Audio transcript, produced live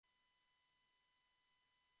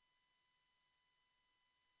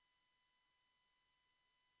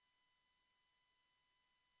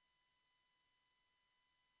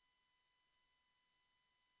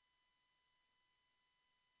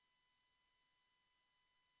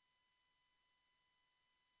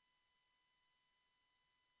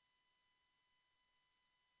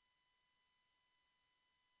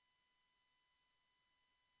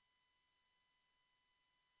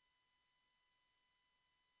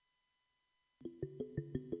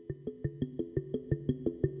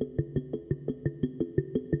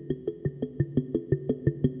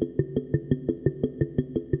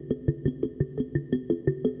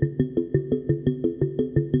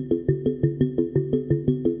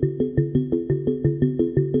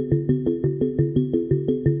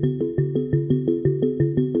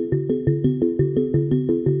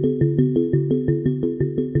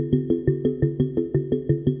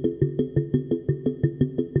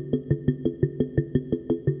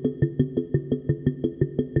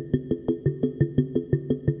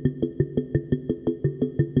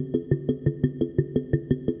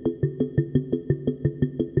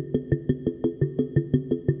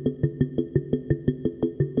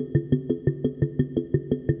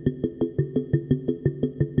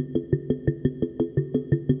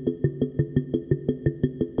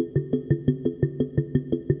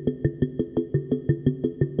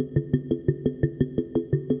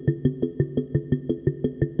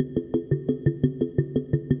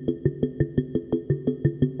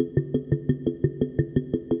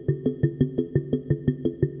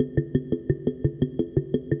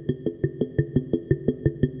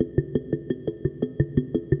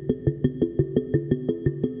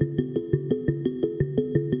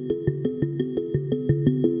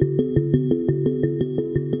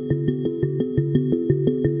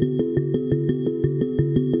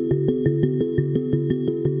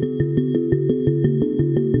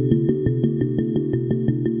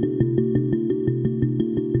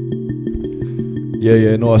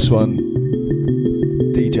Yeah, nice one.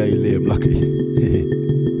 DJ Liam Lucky. Yeah,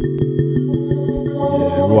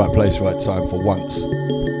 right place, right time for once.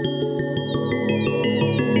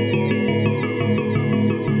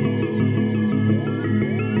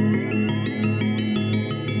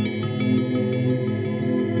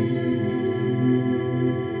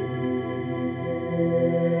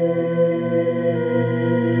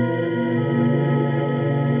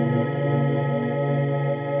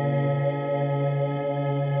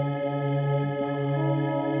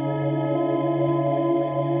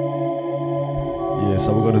 Yeah,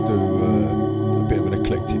 so we're going to do a bit of an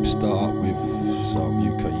eclectic start with some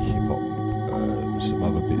UK hip-hop, some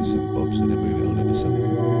other bits and bobs, and then moving on into some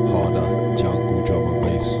harder jungle drum and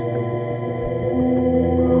bass.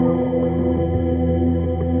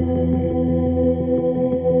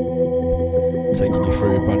 Taking you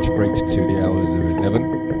through brunch breaks to the hours of 11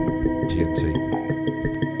 GMT.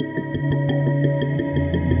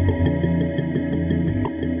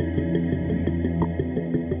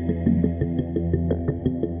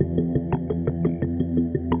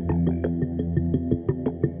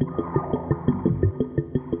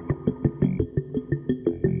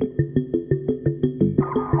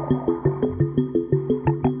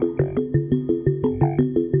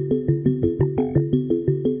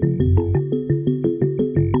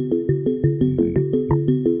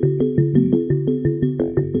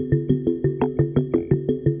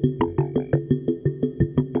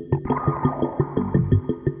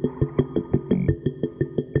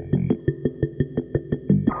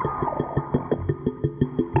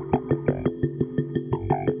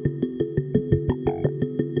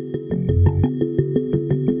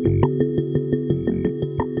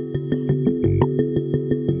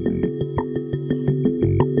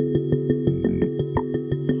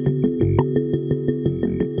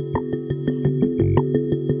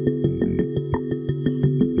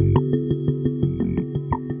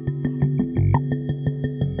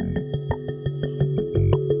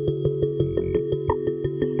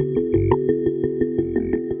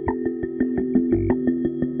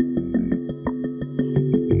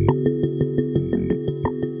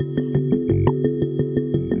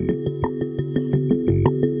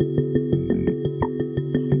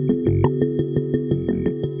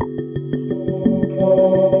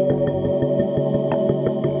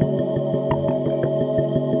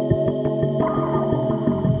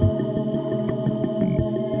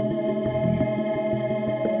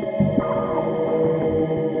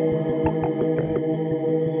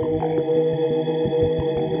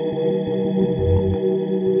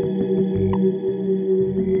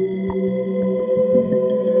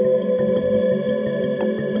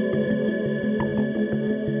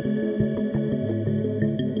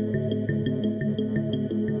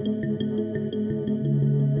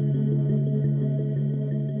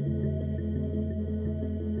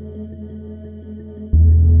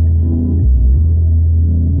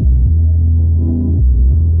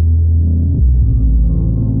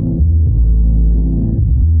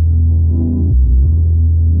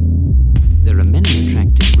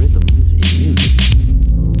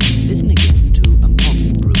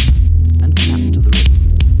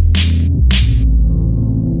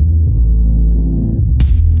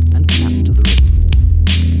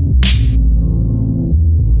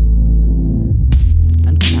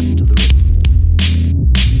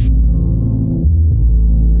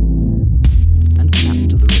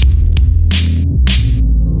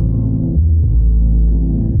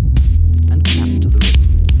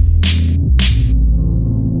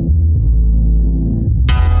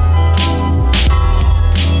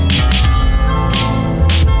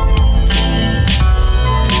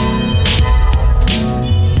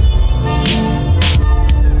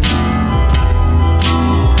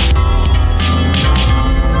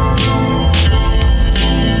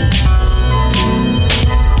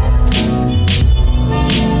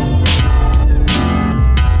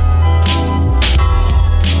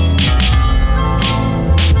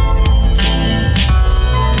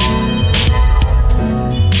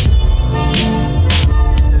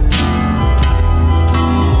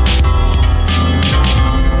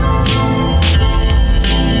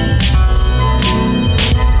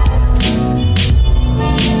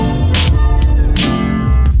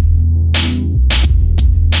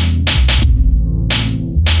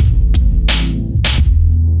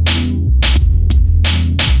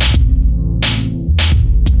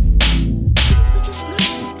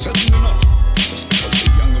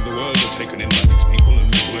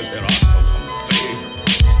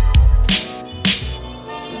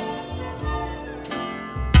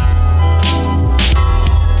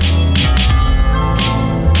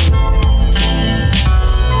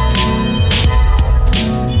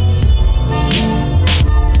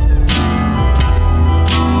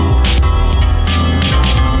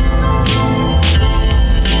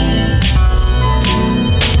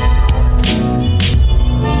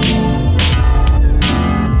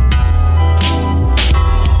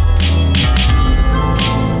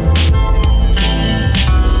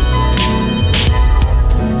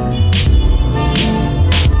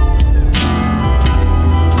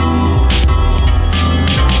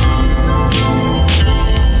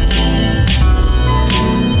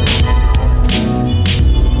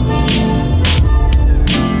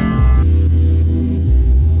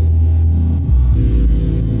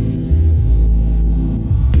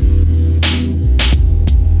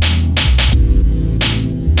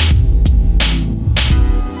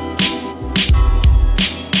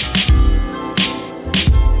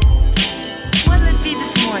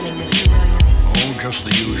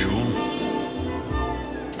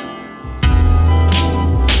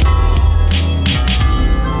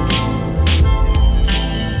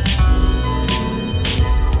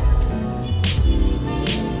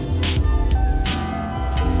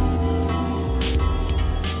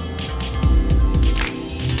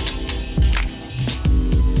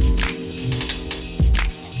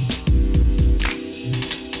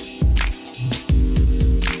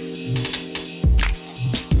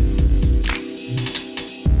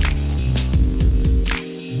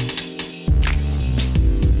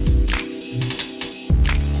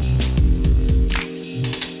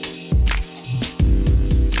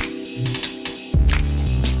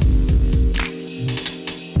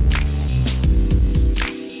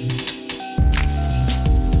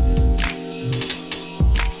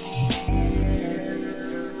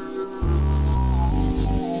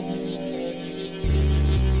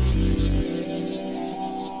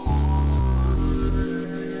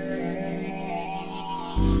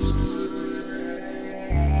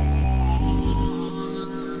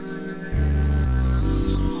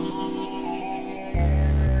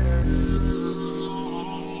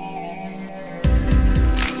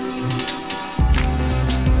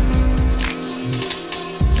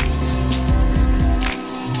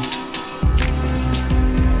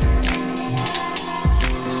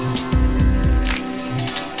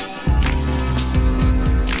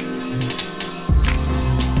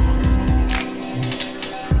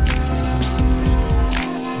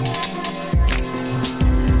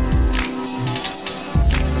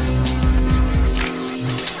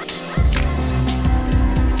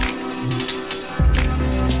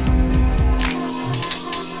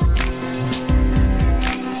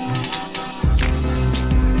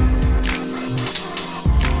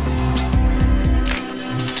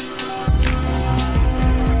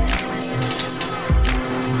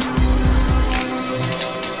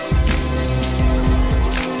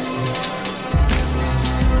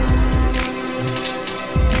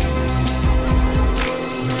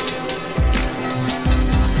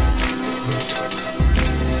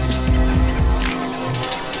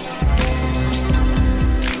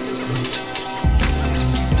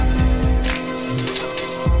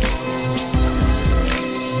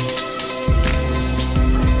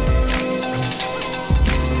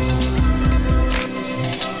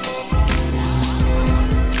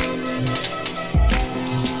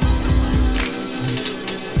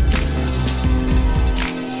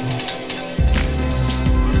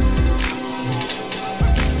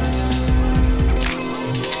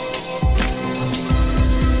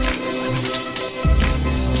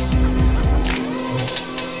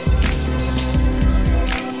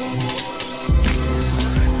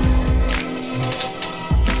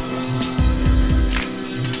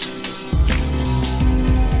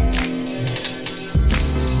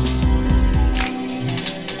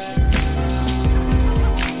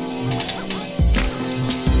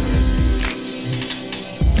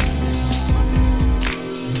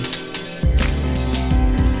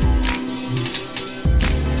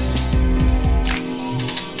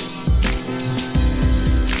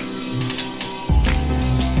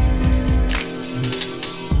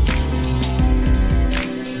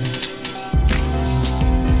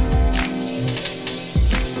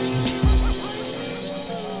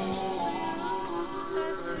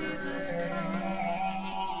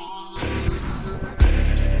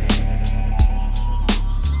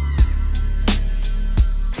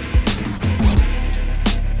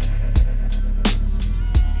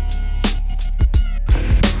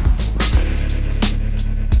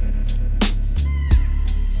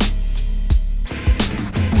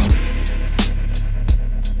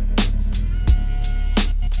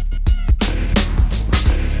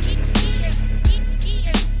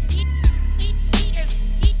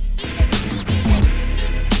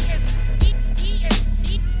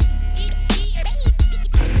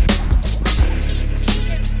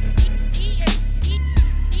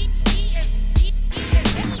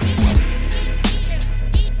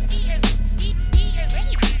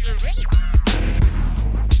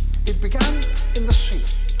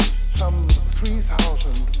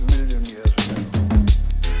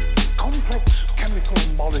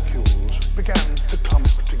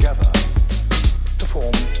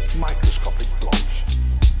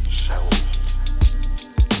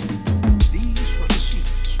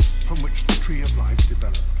 tree of life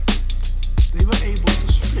developed. They were able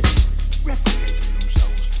to split, replicating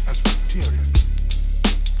themselves as bacteria.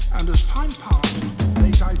 And as time passed,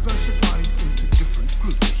 they diversified into different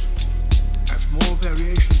groups. As more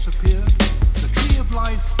variations appeared, the tree of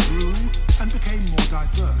life grew and became more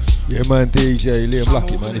diverse. Yeah, man, DJ Liam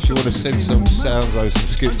Lucky, man. If you want to send some sounds over some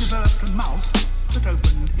skits, developed a mouth that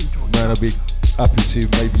opened into a man, I'll be happy to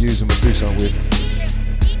maybe use them and do something with.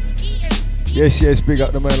 Yes, big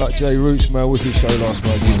up the man like Jay Roots, man. Wicked show last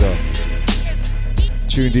night, geezer.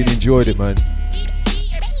 Tuned in, enjoyed it, man.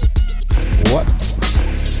 What?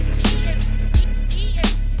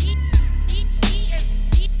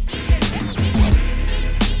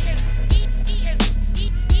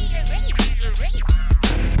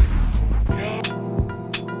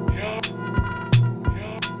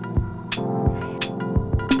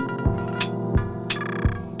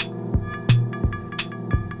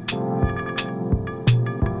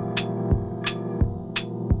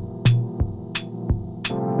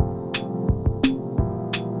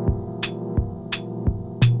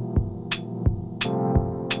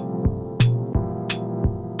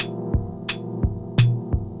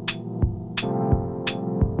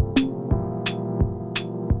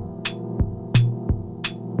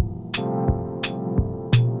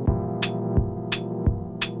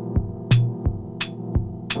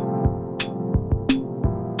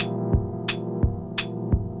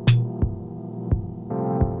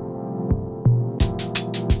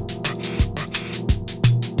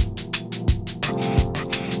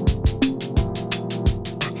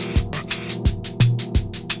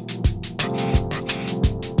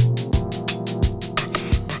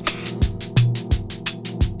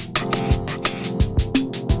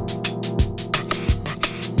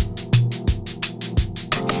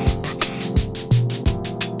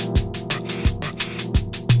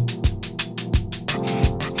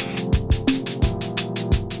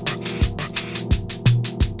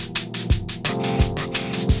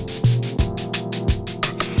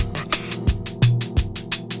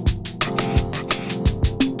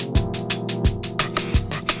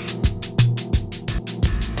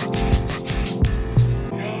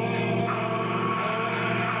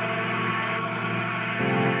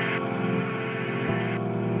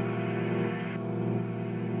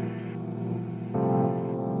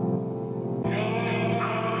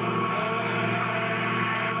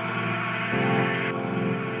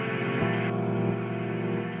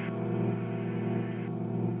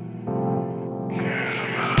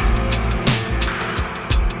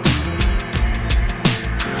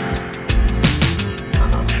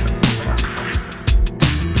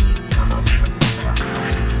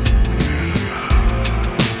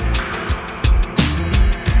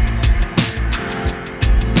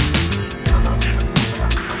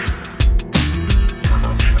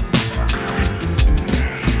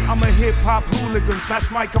 hip-hop hooligans, that's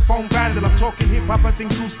microphone vandal. I'm talking hip-hop as in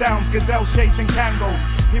goose downs, gazelle shapes and kangos.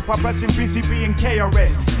 Hip-hop as in busy being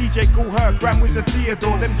KRS. DJ Kool Herc, Grand Wizard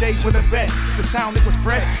Theodore, them days were the best. The sound, it was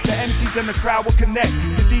fresh, the MCs and the crowd would connect.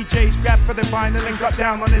 The DJs grabbed for the vinyl and got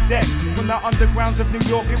down on the decks. From the undergrounds of New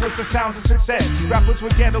York, it was the sounds of success. Rappers were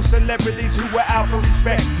ghetto celebrities who were out for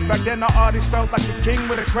respect. Back then the artist felt like a king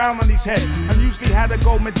with a crown on his head, and usually had a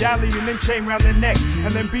gold medallion and chain round their neck.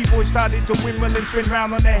 And then b-boys started to windmill and spin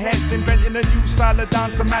round on their heads, inventing a new style of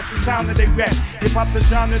dance to match the sound that they rap. Hip-hop's a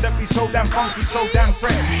genre that be so damn funky, so damn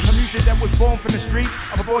fresh. A music that was born from the streets,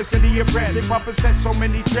 a voice of the oppressed. Hip-hop has set so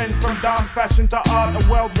many trends, from dance, fashion to art, a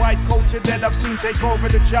worldwide culture that I've seen take over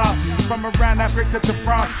the charts. From around Africa to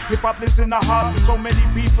France, hip-hop lives in the hearts of so many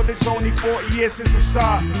people. It's only 40 years since the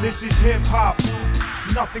start. This is hip-hop,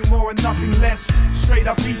 nothing more and nothing less. Straight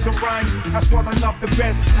up beats and rhymes, that's what I love the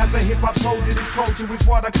best. As a hip-hop soldier, this culture is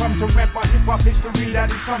what I come to rep. My hip-hop history,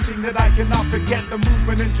 that is something that I cannot forget. The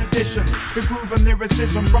movement and tradition, the groove and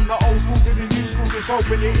lyricism. From the old school to the new school, just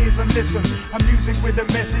open your ears and listen. A music with a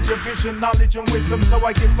message of vision, knowledge and wisdom. So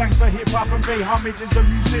I give thanks for hip-hop and pay homage as a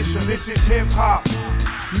musician. This is hip-hop,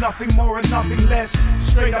 nothing more and nothing less.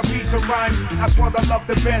 Straight up beats and rhymes, that's what I love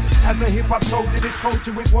the best. As a hip-hop soldier, this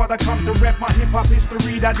culture is what I come to rep. My hip-hop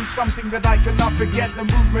history, that is something that I cannot forget. The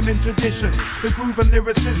movement and tradition, the groove and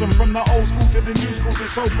lyricism. From the old school to the new school,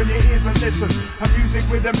 just open your ears and listen. A music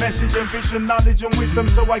with a message and vision, knowledge and wisdom.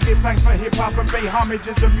 So I give thanks for hip-hop and pay homage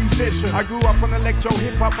as a musician. I grew up on electro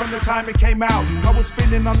hip-hop from the time it came out. I was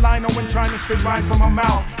spinning on lino when trying to spit rhymes from my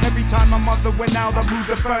mouth. Every time my mother went out, I moved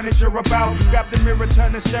the furniture about. Grabbed the mirror,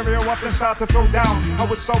 turned the the stereo up and start to throw down. I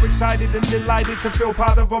was so excited and delighted to feel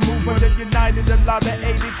part of a movement that united a lot of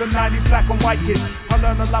 80s and 90s black and white kids. I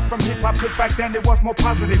learned a lot from hip-hop cause back then it was more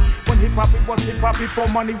positive. When hip-hop, it was hip-hop before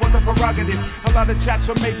money was a prerogative. A lot of tracks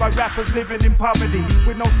were made by rappers living in poverty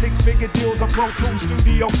with no six-figure deals or Pro Tools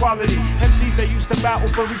studio quality. MCs they used to battle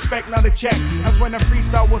for respect, not a check. That's when a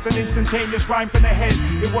freestyle was an instantaneous rhyme from the head.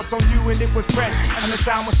 It was so new and it was fresh, and the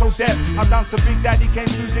sound was so deaf. I danced to Big Daddy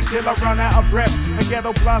Kane's music till I run out of breath. A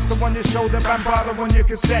ghetto blaster on your shoulder, bambada on your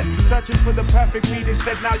cassette. Searching for the perfect beat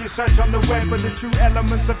instead, now you search on the web. But the true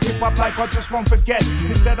elements of hip-hop life I just won't forget.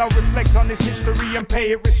 Instead I'll reflect on this history and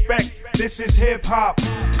pay it respect. This is hip-hop,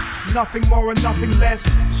 nothing more and nothing less.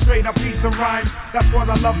 Straight up beats and rhymes, that's what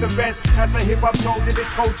I love the best. As a hip-hop soldier, this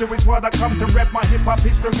culture is what I come to rep. My hip-hop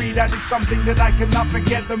history, that is something that I cannot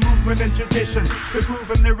forget. The movement and tradition, the groove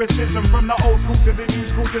and lyricism. From the old school to the new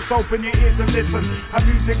school, just open your ears and listen. A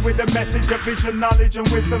music with a message of vision, knowledge and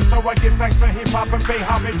wisdom. So I give thanks for hip-hop and pay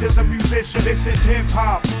homage as a musician. This is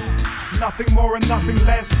hip-hop, nothing more and nothing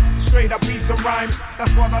less. Straight up beats and rhymes,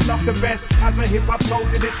 that's what I love the best. As a hip-hop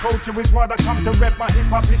soldier, this culture is what I come to rep. My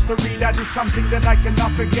hip-hop history, that is something that I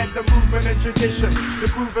cannot forget. The movement and tradition, the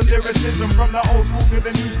groove and lyricism. From the old school to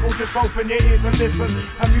the new school, just open your ears and listen.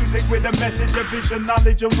 A music with a message of vision,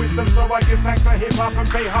 knowledge and wisdom. So I give thanks for hip-hop and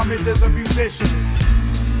pay homage as a musician.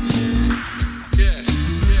 Yeah.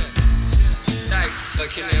 Thanks.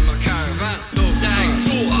 Looking in my caravan. No thanks.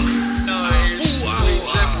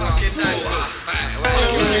 Fucking thanks.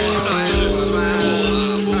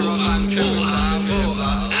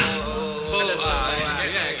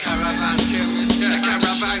 Caravan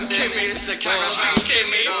chemist, the caravan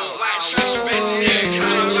chemist. White trash beds, yeah,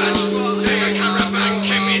 caravan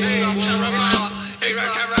chemist.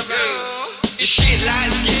 Your shit like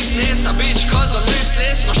skinness, a bitch cause I'm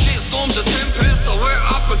listless. My shit storms a tempest, I wear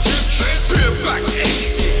up a temptress. Real back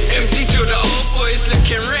empty to the old boys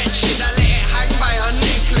looking wretched. I let it hang by her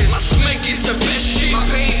necklace. My smeg is the best shit. My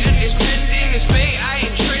patent is pending, it's bait, I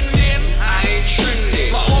ain't trending.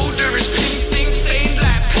 My odor is pink sting, stained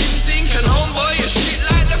like Penzink. And homeboy, your shit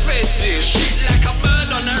like the feds is. Shit like a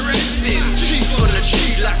bird on a Rensis. Teeth on a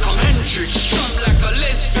tree like I'm Hendrix. Strung like a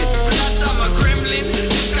lesbian. Blood, I'm a gremlin.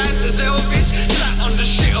 Disguised as Elvis. Sat on the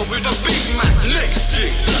shitter with a Big Mac. Next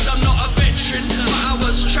thing, blood, I'm not a veteran, but I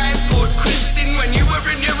was tripod questing when you were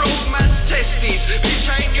in your old man's testes.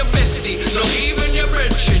 Bitch, I ain't your bestie, not even your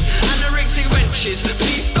brethren. Anorexic wenches,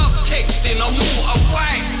 please stop texting. I'm water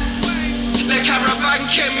white. The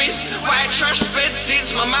caravan chemist, white trash bed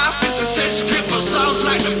sits. My mouth is a cesspit, but sounds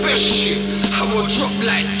like the best shit. I will drop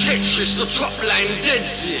like Tetris, the top line dead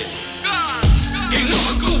shit. Ain't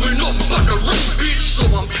nothing going on but the rip, bitch, so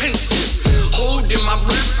I'm pensive. Holding my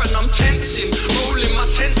breath and I'm tensing. Rolling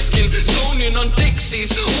my tent skin, zoning on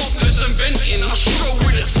Dixies. Hopeless and venting, I stroll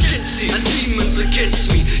with a skitsy. And demons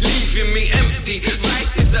against me, leaving me empty.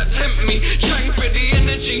 Vices that tempt me, trying for the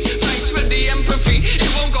energy. Thanks for the empathy.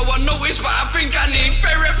 It won't go unnoticed, but I think I need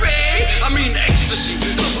therapy. I mean ecstasy,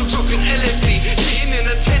 double dropping LSD. Sitting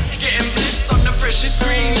in a tent, getting blessed on the freshest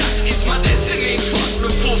green. That is my destiny. Fuck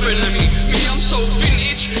the fourth enemy. Me, I'm so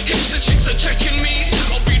vintage. Hipster chicks are checking me.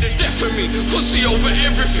 That'll be the death of me. Pussy over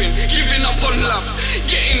everything. Giving up on love.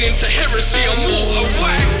 Getting into heresy. I'm water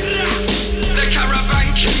white. The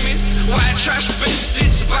caravan chemist. White trash bed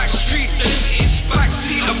sits. Backstreet dentist.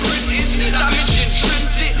 Backseat apprentice. Damage in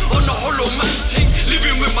transit. On the hollow man thing.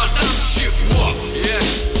 Living with my damn shit. What? Yeah.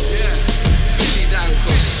 Billy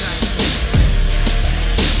Dankos.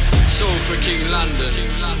 Soul for King London.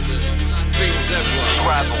 Big Zebra.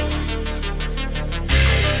 Scrabble.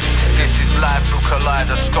 This is live through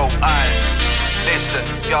kaleidoscope eyes. Listen,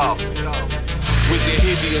 yo. With the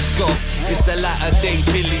hideous god, it's the latter day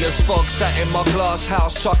Phileas Fogg. Sat in my glass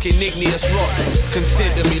house, chucking igneous rock.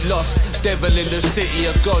 Consider me lost, devil in the city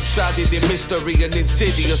of God, shrouded in mystery and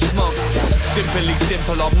insidious smog. Simply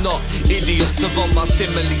simple, I'm not idiots of all my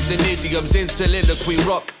similes and idioms in soliloquy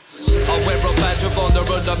rock. I wear a badge of honor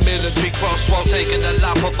and a military cross while taking a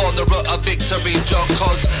lap of honor at a victory jog.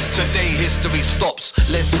 Cause today history stops,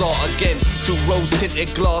 let's start again. Through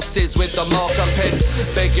rose-tinted glasses with the marker pen.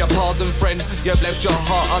 Beg your pardon, friend, you've left your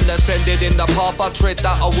heart unattended. In the path I tread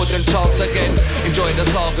that I wouldn't chance again. Enjoy the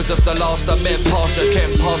sagas of the last I met. Partial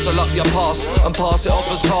Ken, parcel up your past and pass it off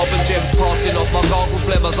as carbon gems. Passing off my gargle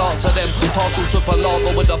phlegm as art to them. Partial to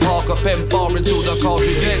palaver with a Parker pen. Bar into the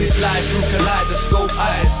cartridge. This is life through kaleidoscope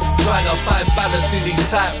eyes. Trying to find balance in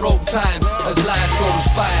these tightrope times. As life goes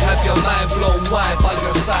by, have your mind blown wide by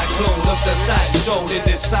the cyclone of the sight shown in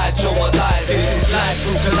this sideshow of lies. This is life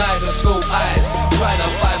through kaleidoscope eyes. Trying to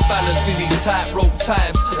find balance in these tightrope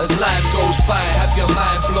times. As life goes by, have your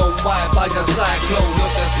mind blown wide by the cyclone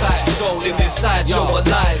of the shown in inside your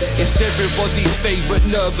lies. It's everybody's favourite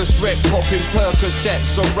nervous wreck, popping Percocet,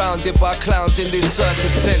 surrounded by clowns in this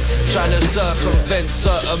circus tent, trying to circumvent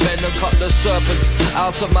certain men and cut the serpents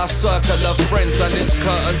out of my circle of friends. And it's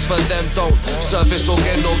curtains for them, don't surface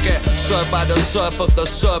again or get served by the surf of the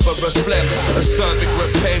Cerberus phlegm. Acerbic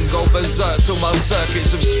repent, go berserk till my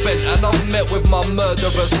circuits have spent, and I'm met with my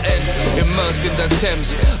murderous end. Immersed in the Thames,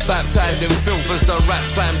 baptised in filth as the rats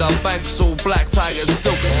climb the banks, all black tired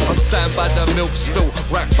silk. I stand by the milk spill,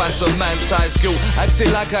 racked by some man-sized guilt,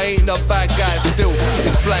 acting like I ain't a bad guy still.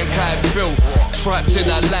 It's blank-eyed Bill, trapped in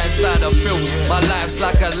a landslide of bills. My life's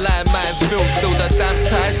like a landmine filled, still the damn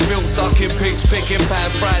ties built, ducking pigs, picking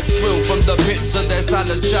pan-fried swill from the pits of their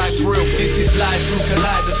salad chai grill. This is life through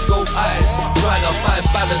kaleidoscope eyes, trying to find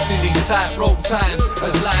balance in these tightrope times.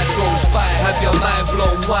 As life goes by, have your mind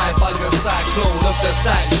blown wide by the cyclone of the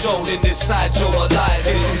sight shown in this side you're alive.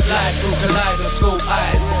 This is life through kaleidoscope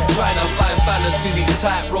eyes, trying to find balance in these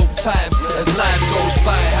tightrope times. As life goes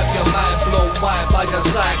by, have your mind blown wide by the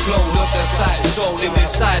cyclone of the sight shown in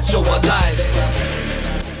this side you're alive.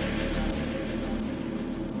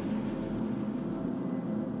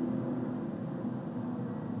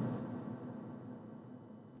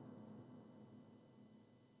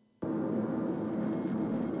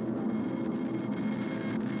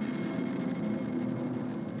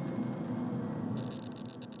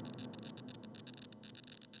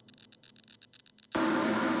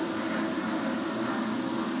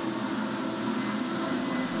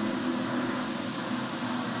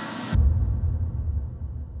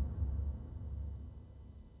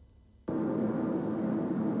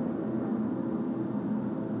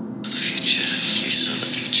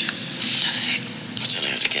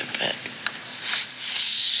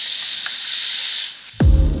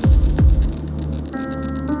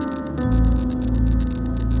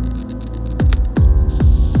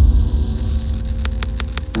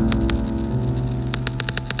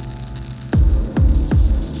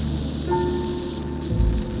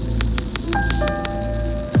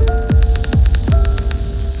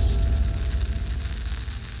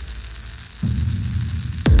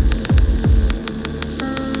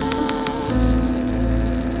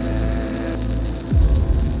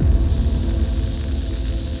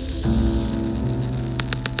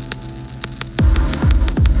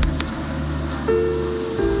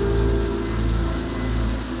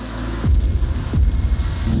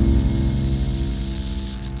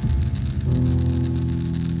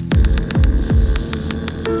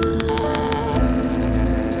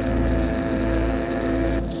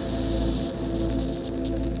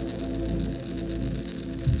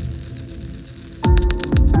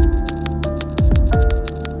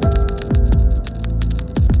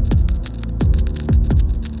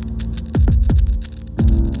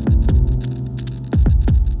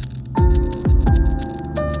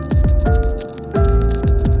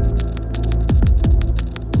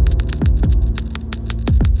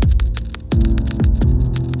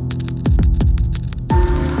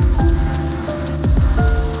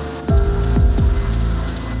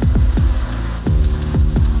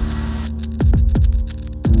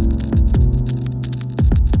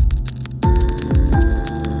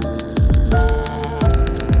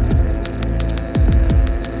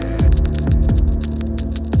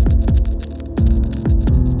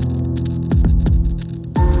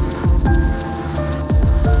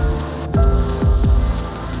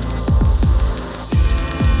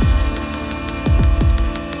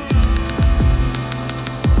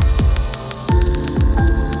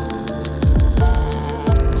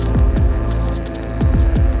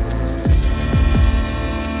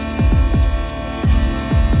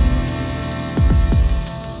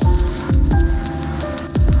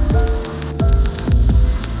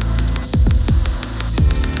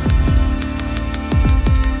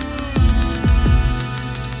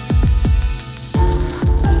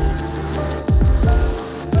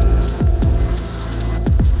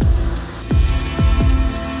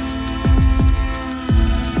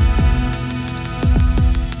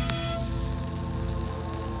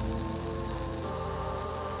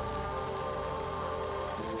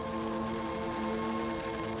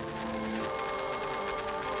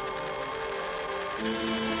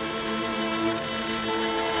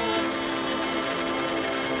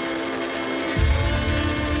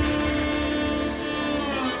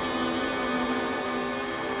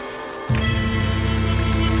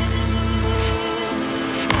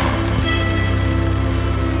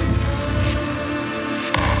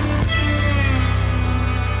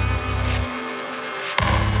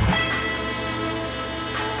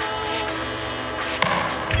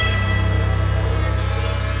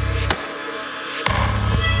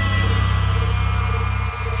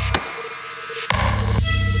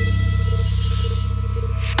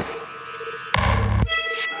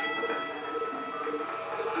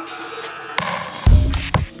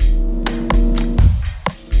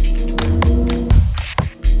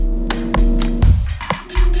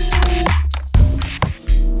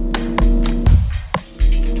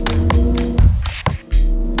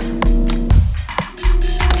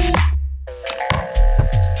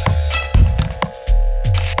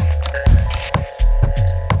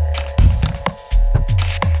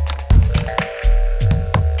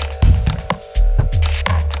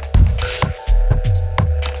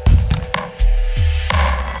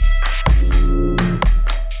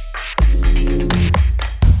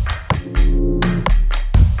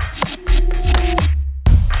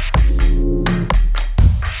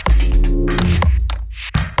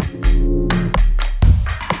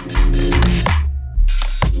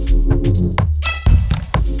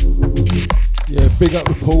 Big up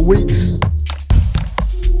to Paul Weeks.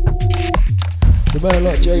 The man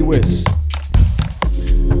like Jay West.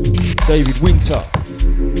 David Winter.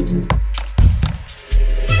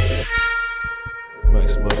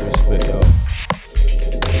 Maximum respect, yo.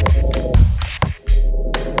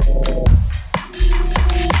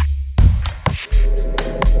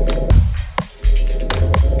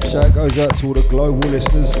 Shout goes out to all the global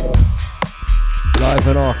listeners, live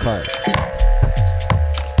and archive.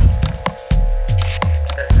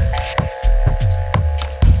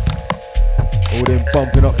 All them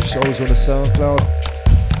bumping up the shows on the SoundCloud.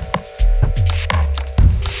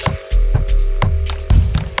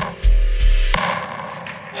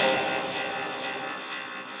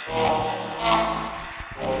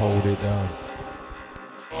 Hold it down.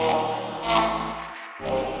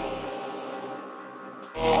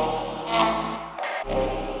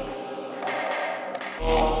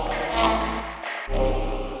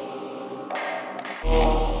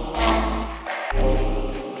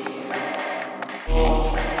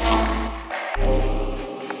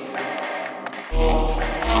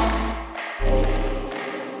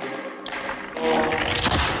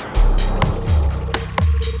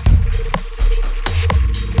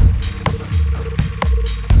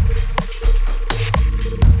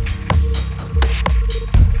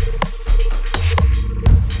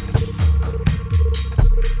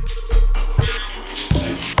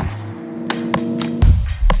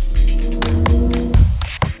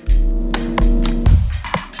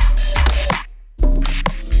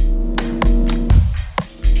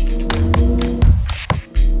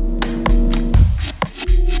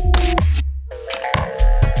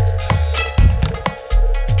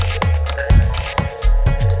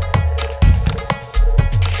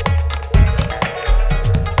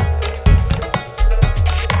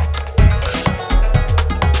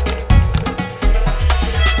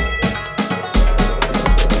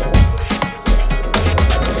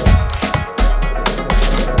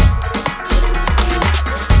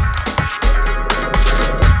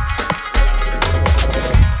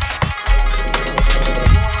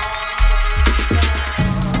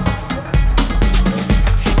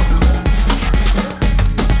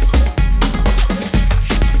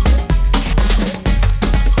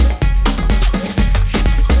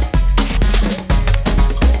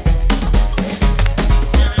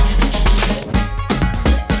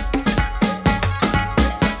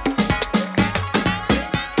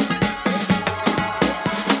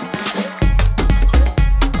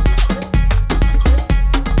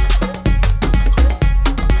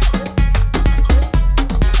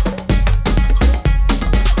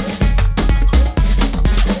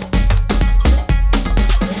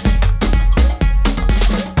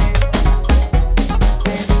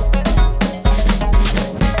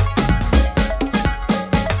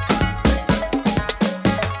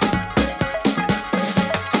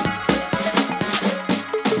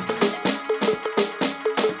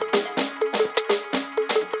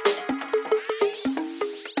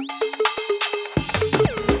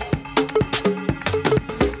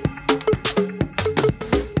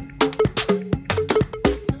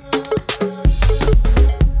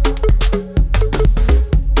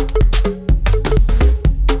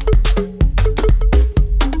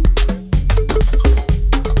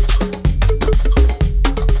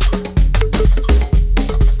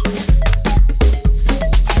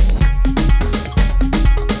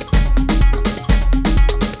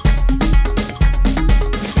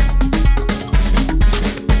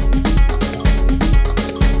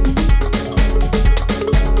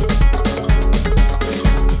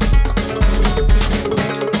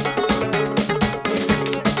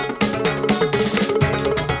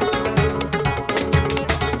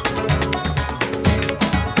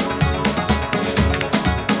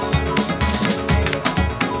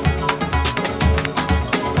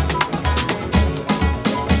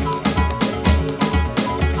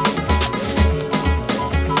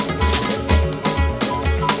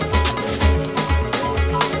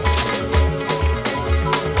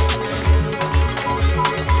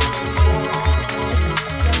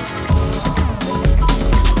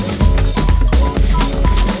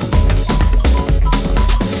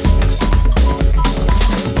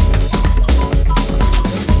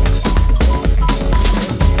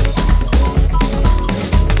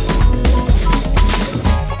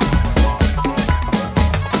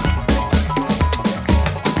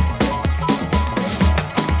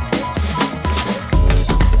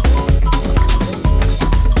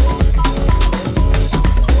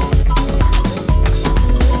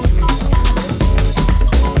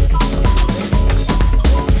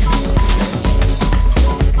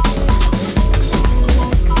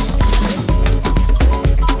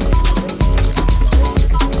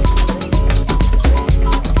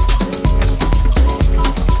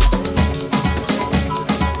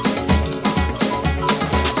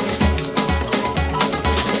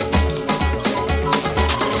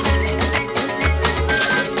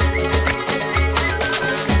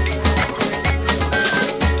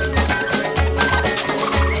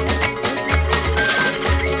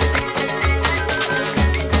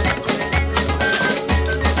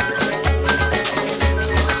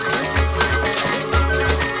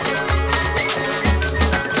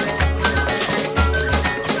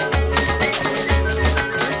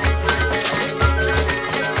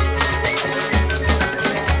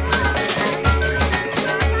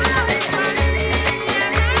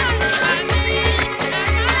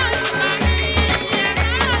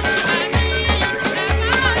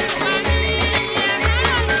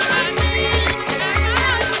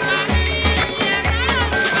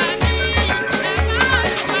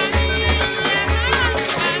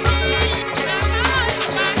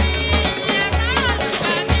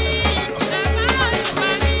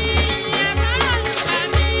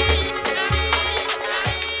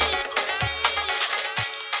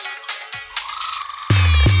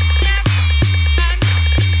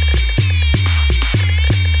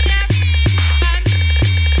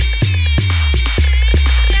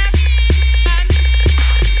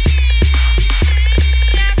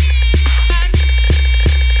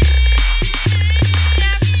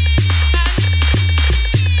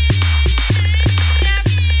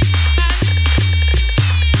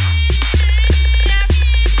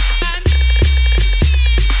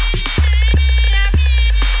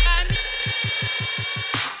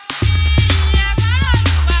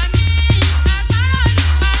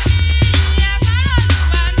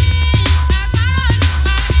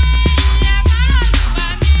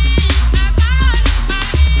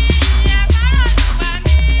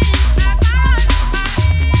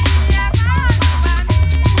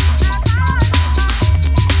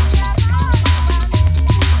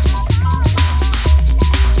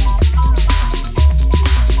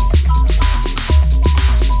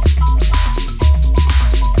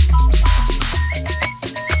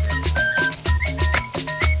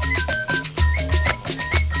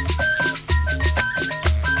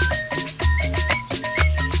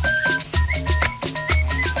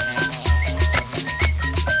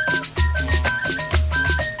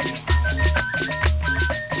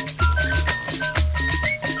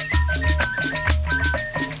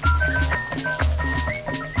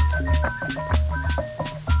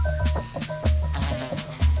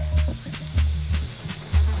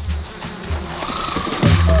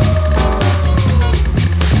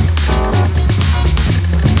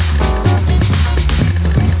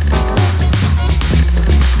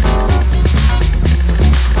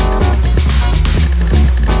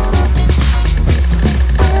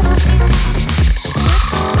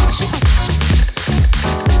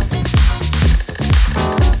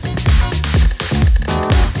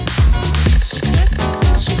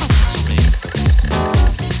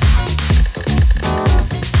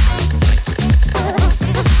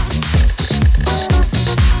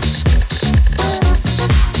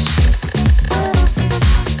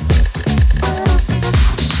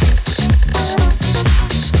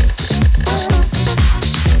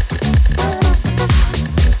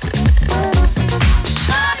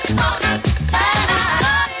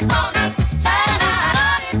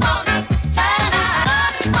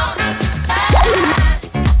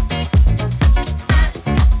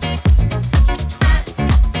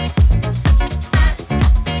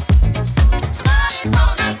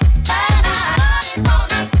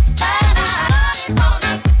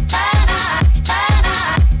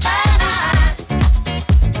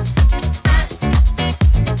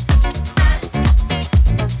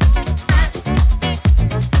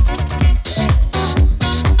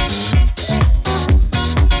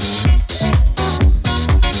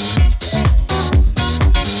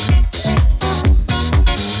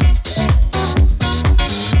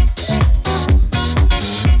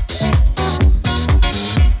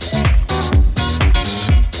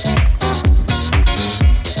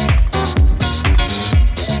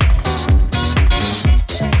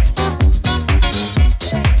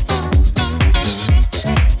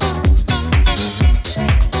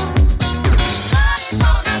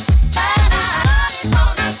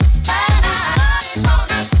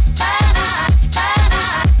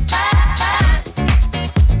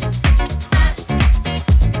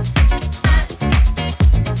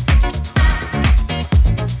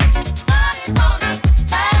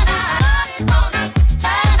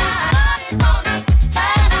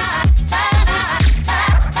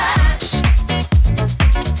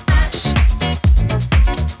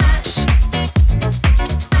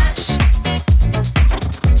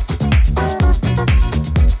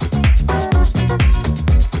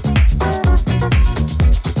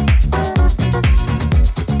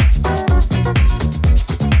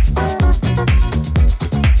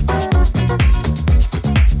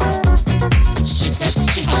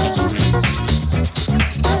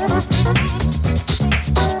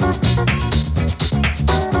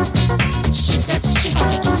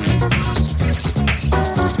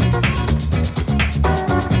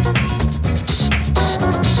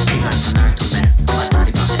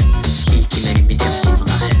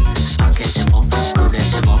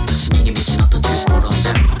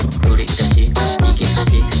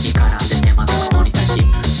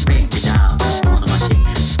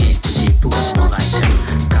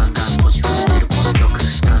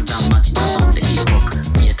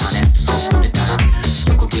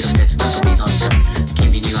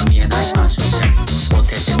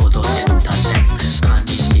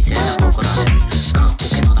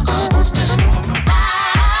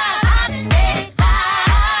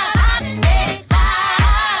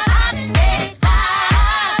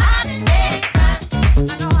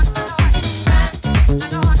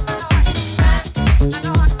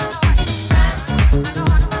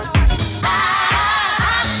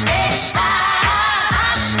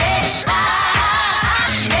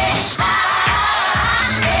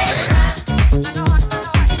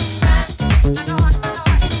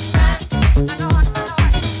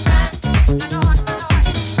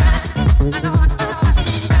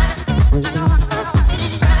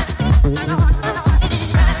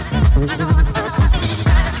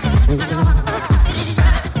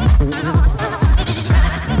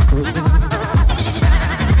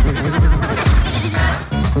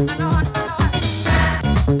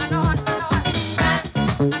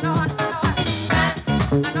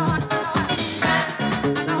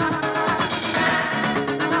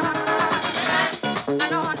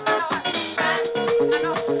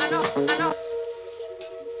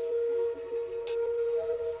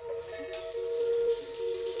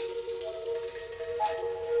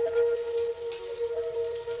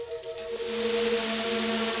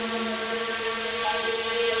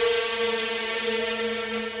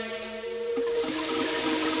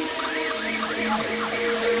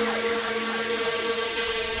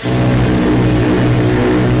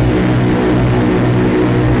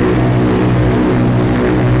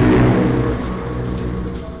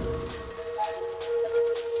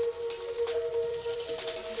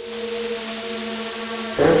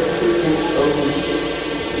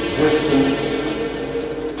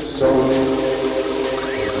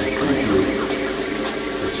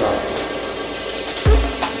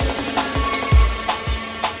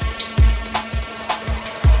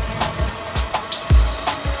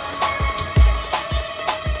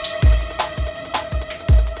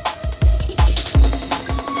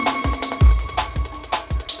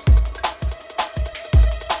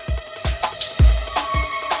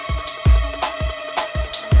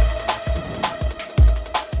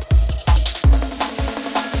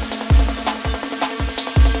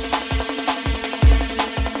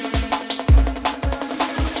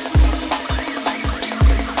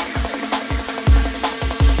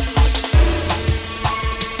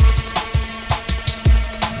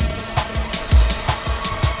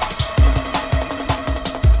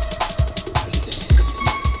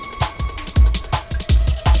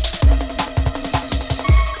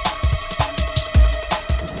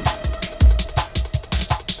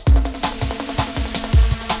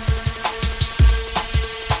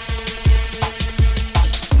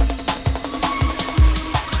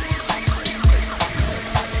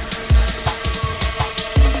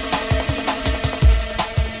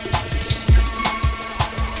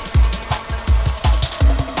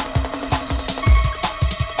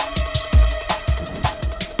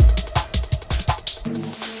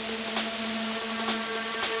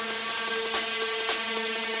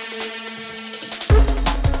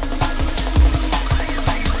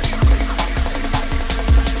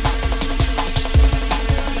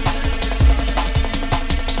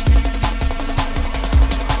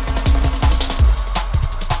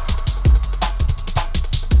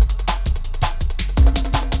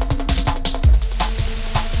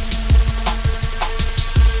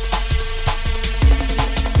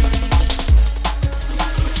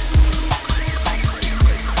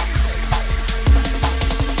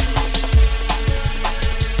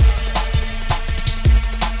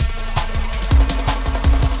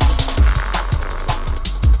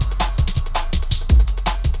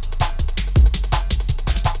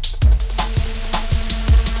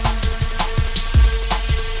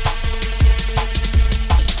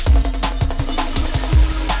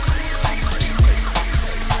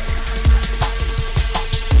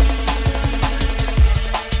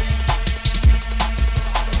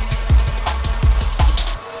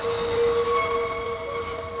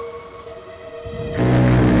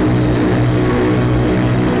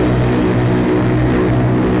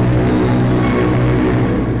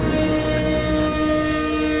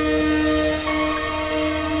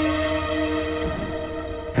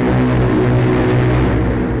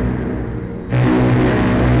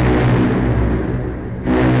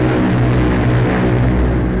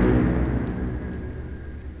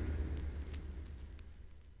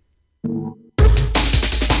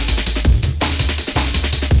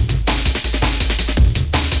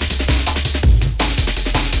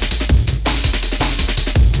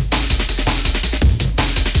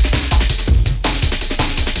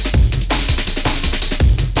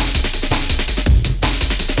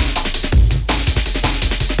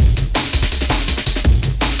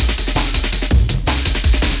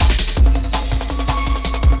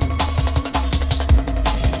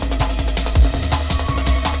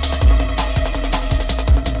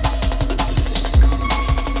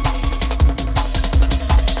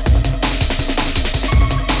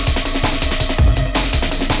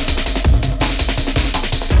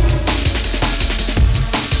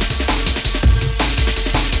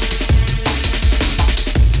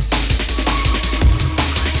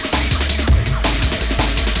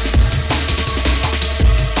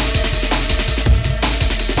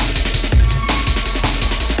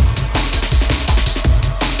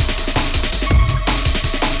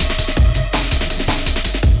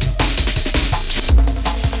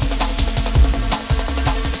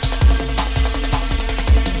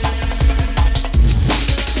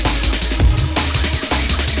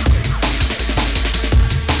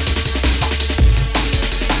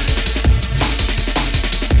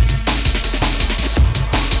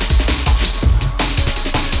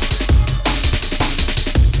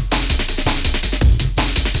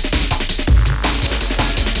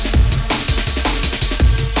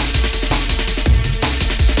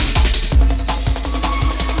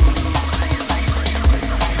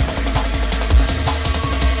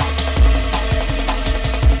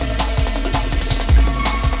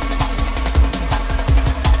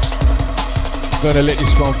 gonna let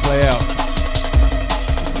this one play out.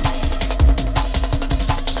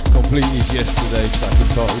 Completed yesterday, track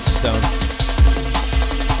entitled Sound.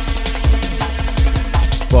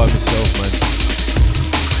 By myself, man.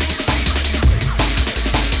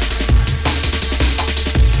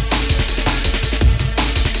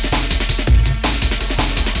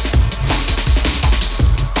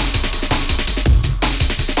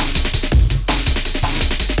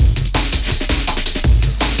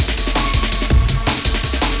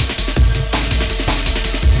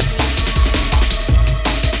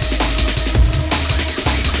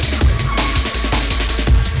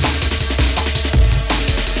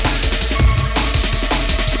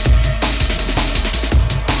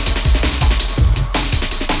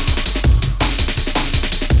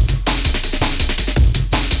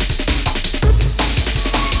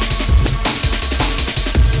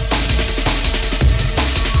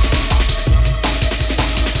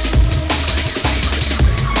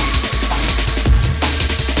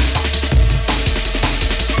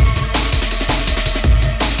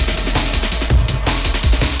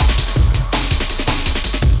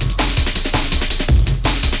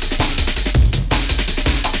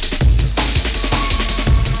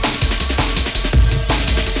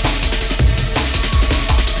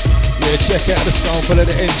 Check out the sample of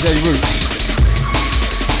the NJ Roots.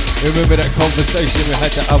 Remember that conversation we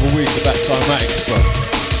had the other week about cymatics, bro?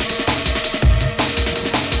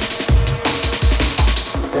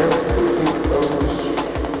 Everything owes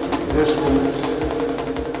existence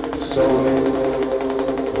solely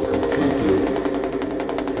and completely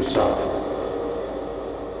to sound.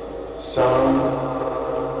 Sound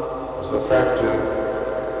is the factor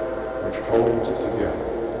which holds it together.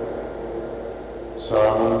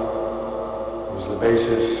 Sound is the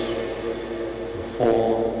basis of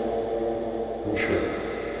form and shape.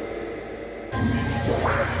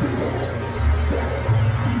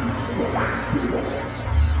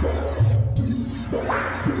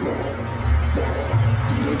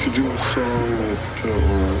 To do a song or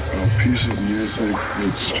a piece of music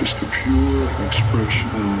that's just a pure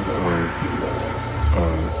expression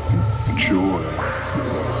of joy,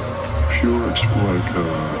 pure like a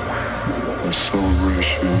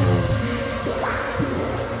celebration of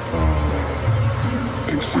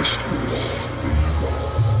existence,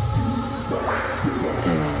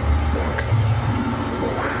 like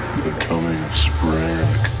the coming of spring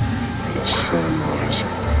and the sun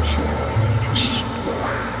rising.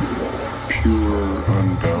 Pure,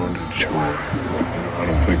 unbounded joy. I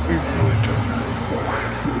don't think we've really done that.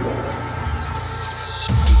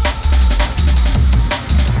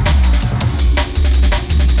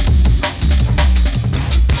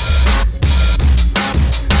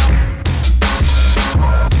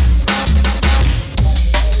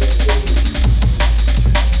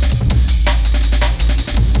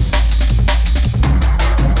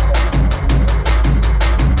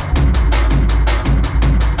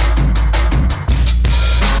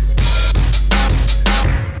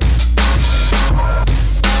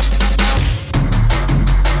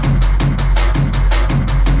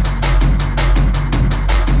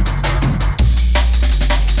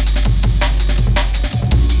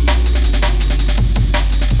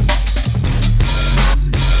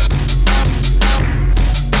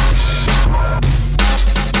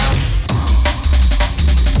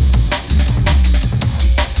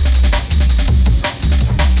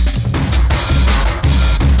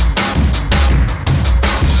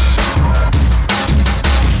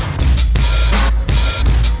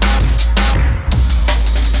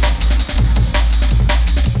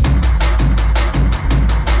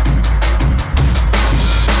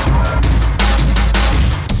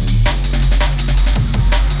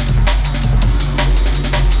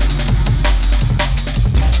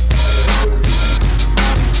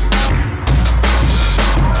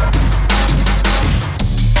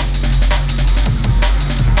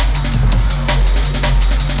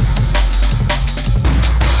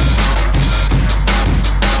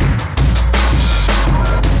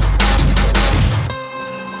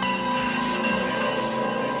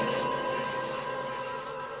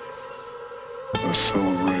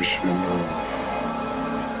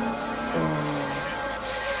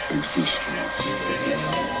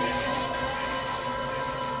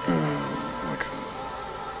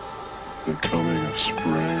 The coming of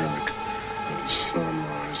spring and the sun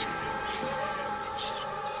rising.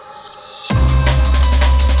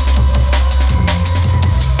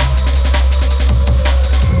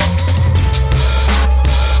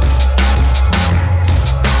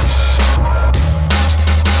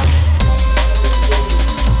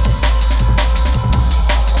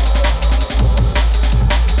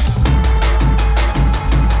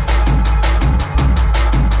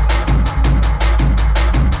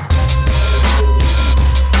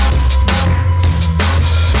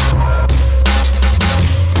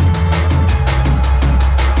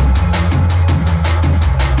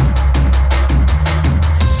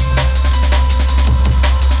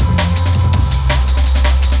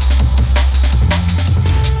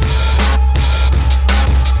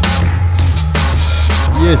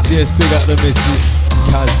 yes, big up the missus,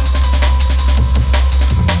 Kaz.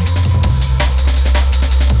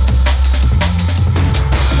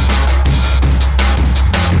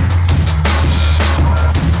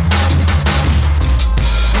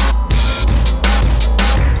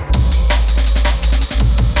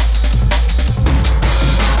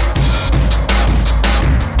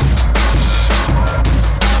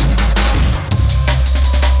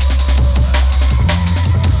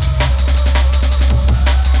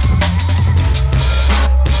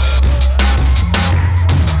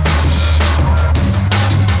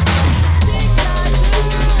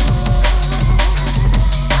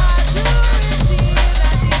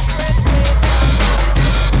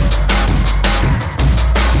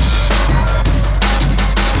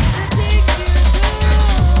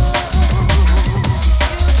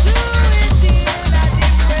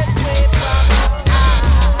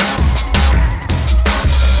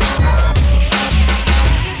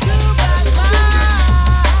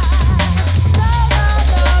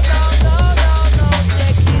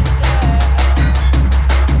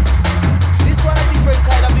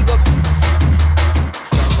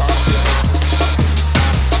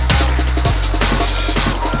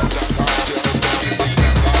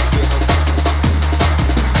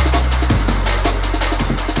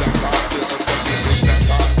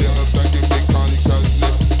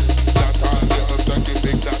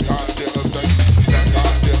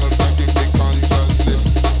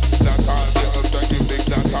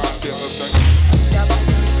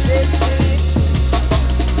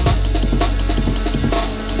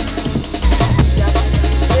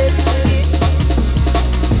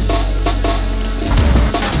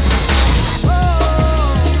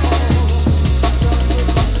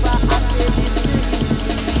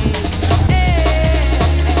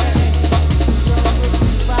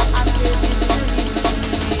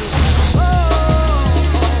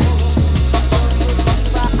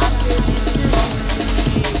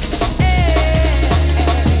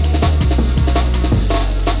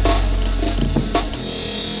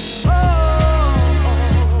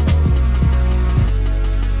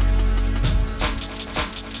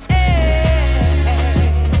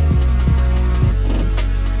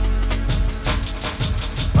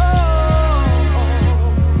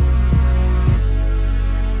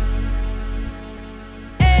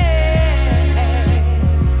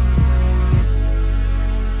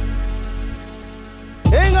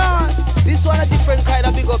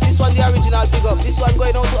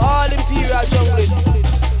 Well, alright.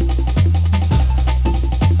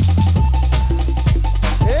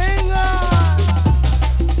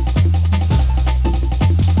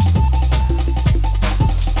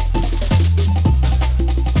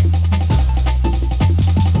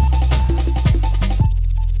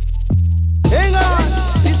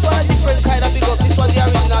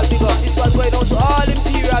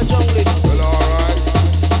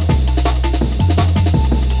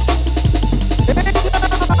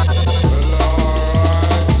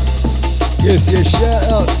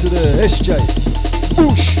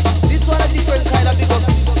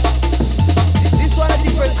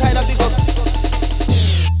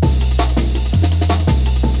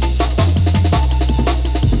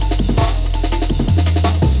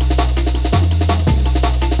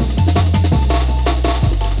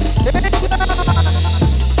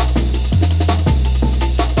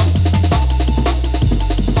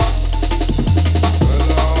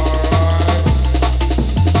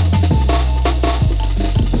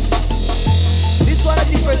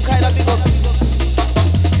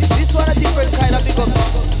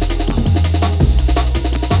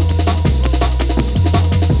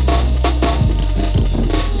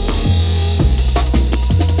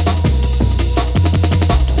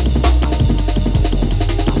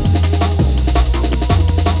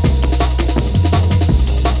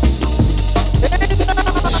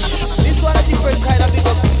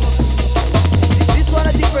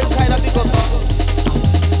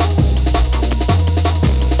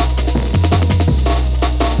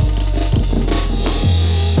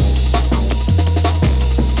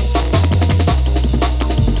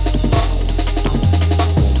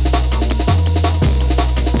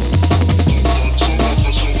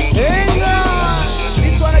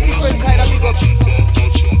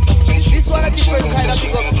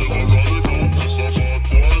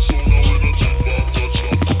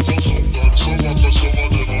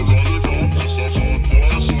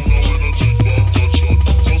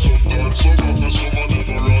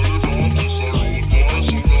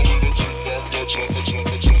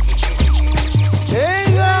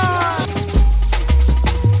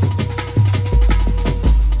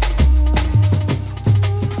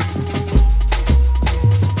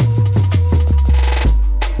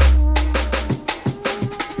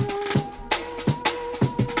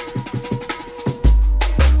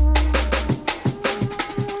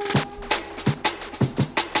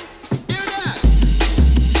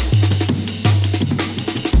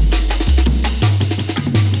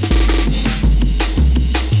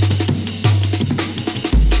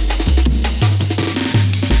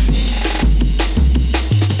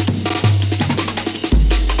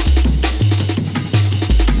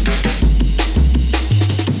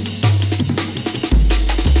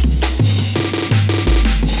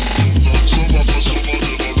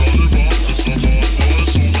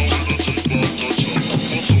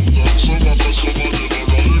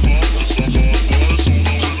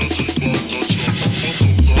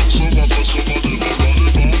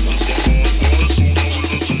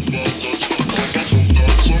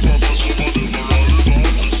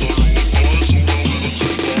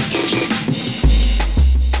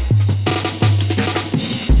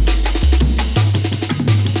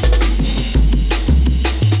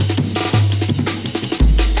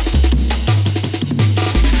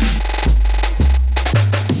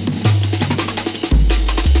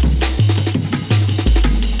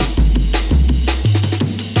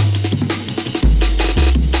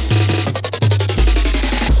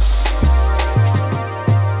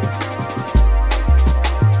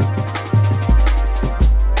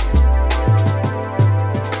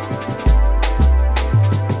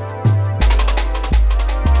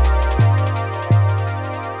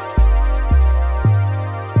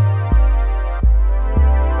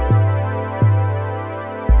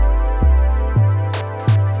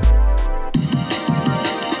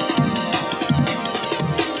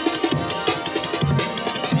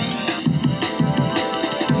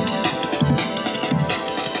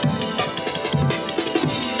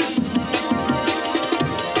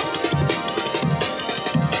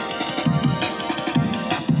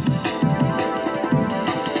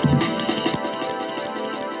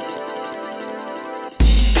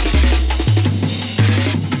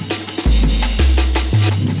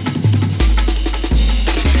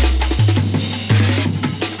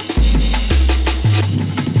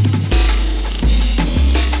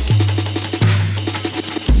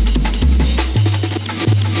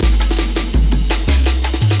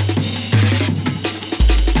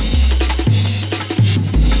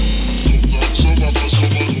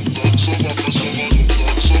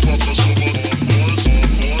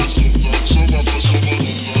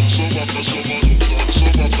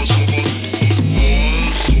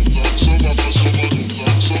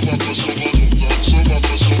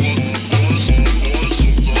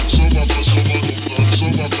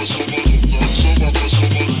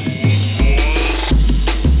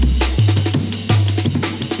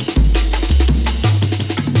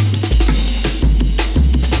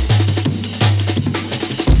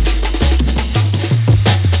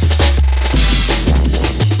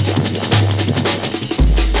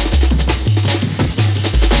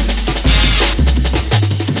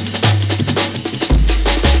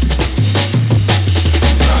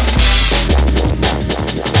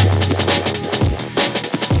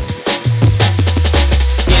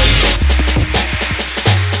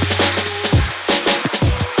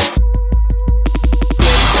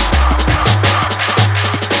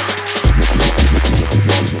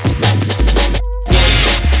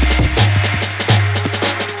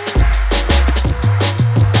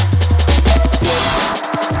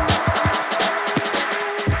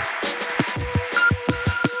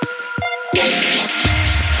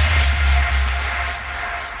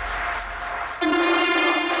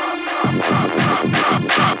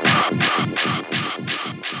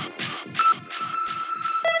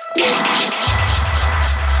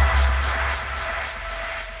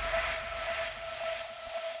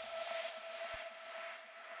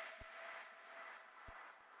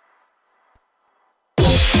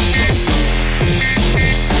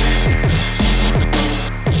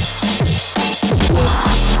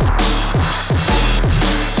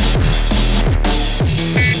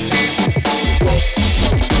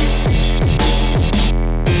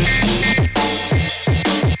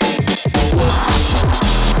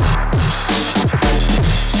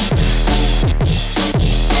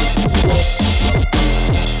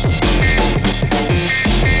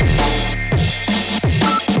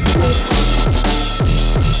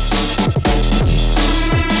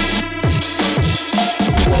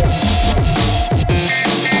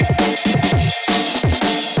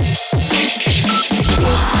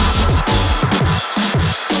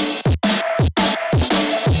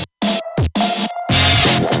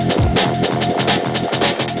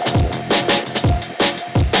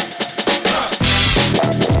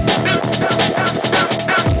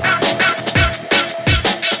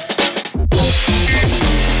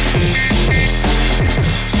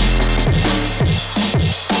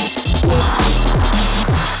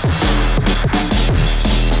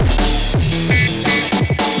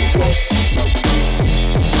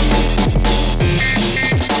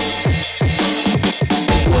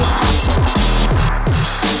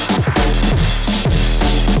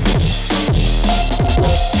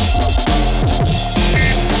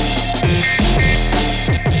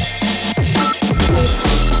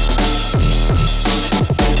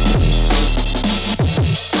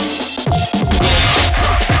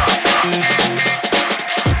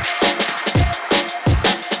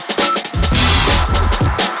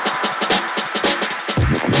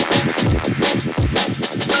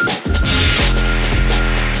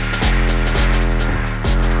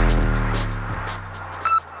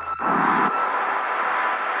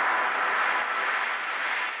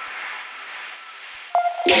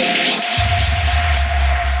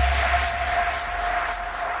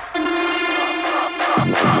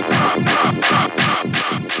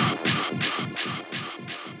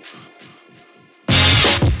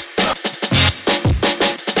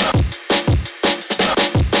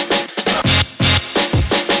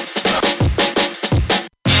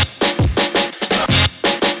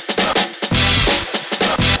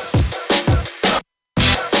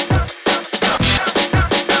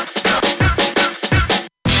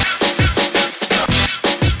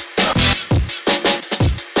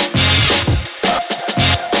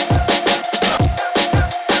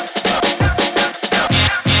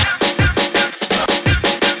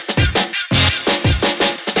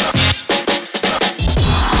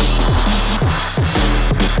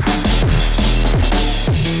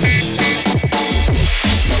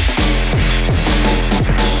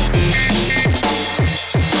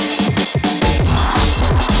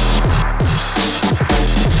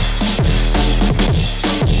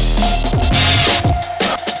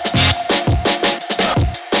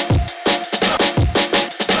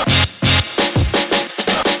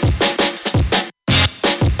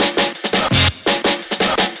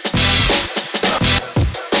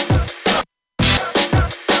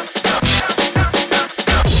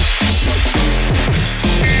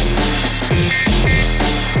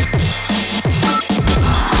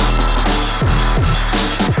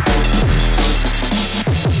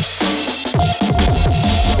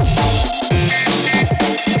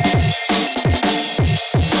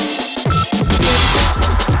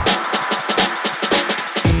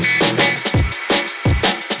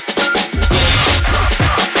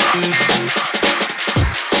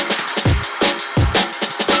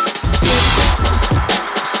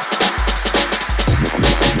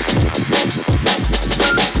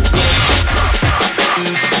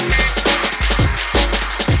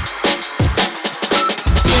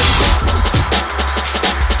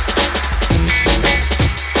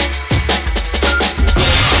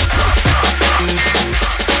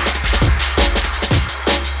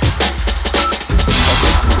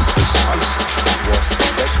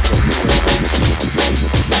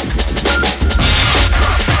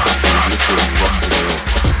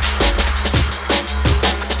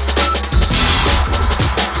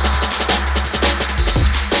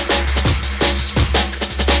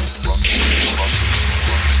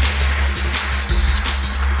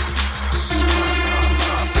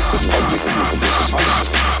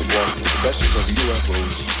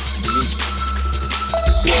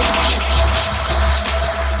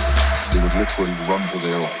 literally run to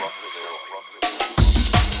their own.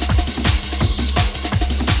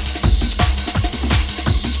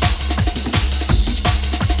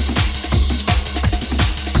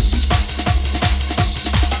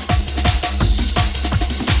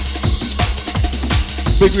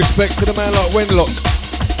 Big respect to the man like Wenlock.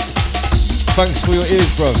 Thanks for your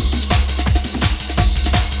ears, bro.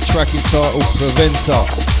 Track entitled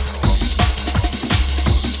Preventer.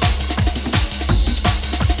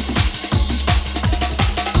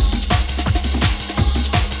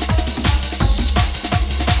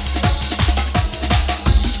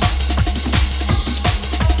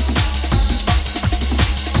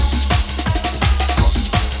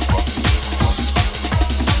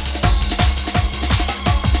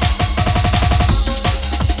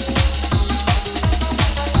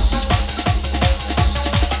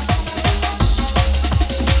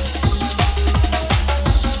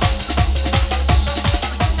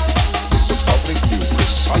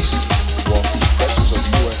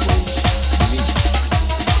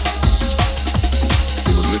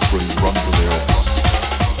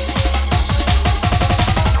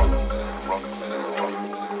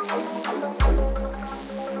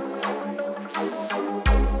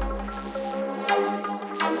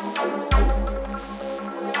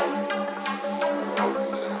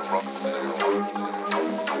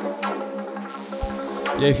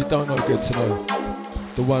 Yeah, if you don't know, good to know.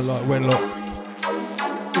 The one like Wenlock.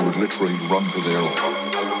 They would literally run to their own.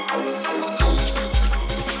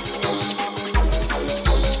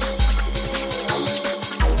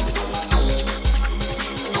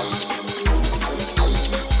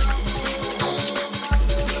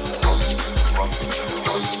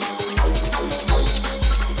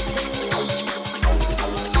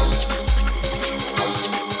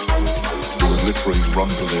 They would literally run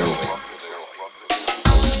to their own.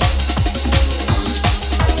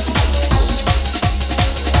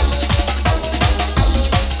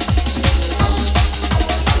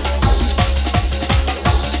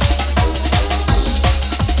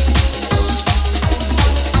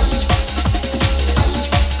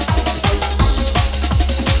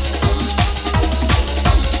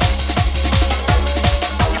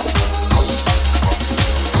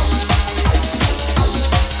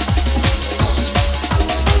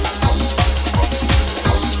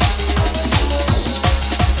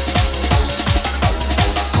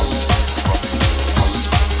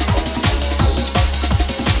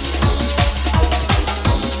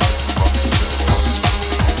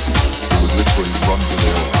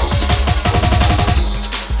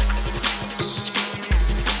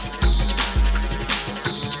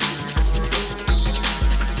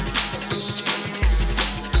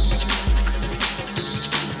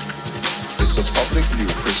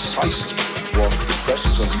 precisely what the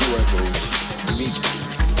presence of UFOs means.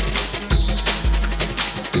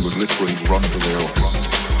 They would literally run to their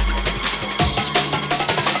own.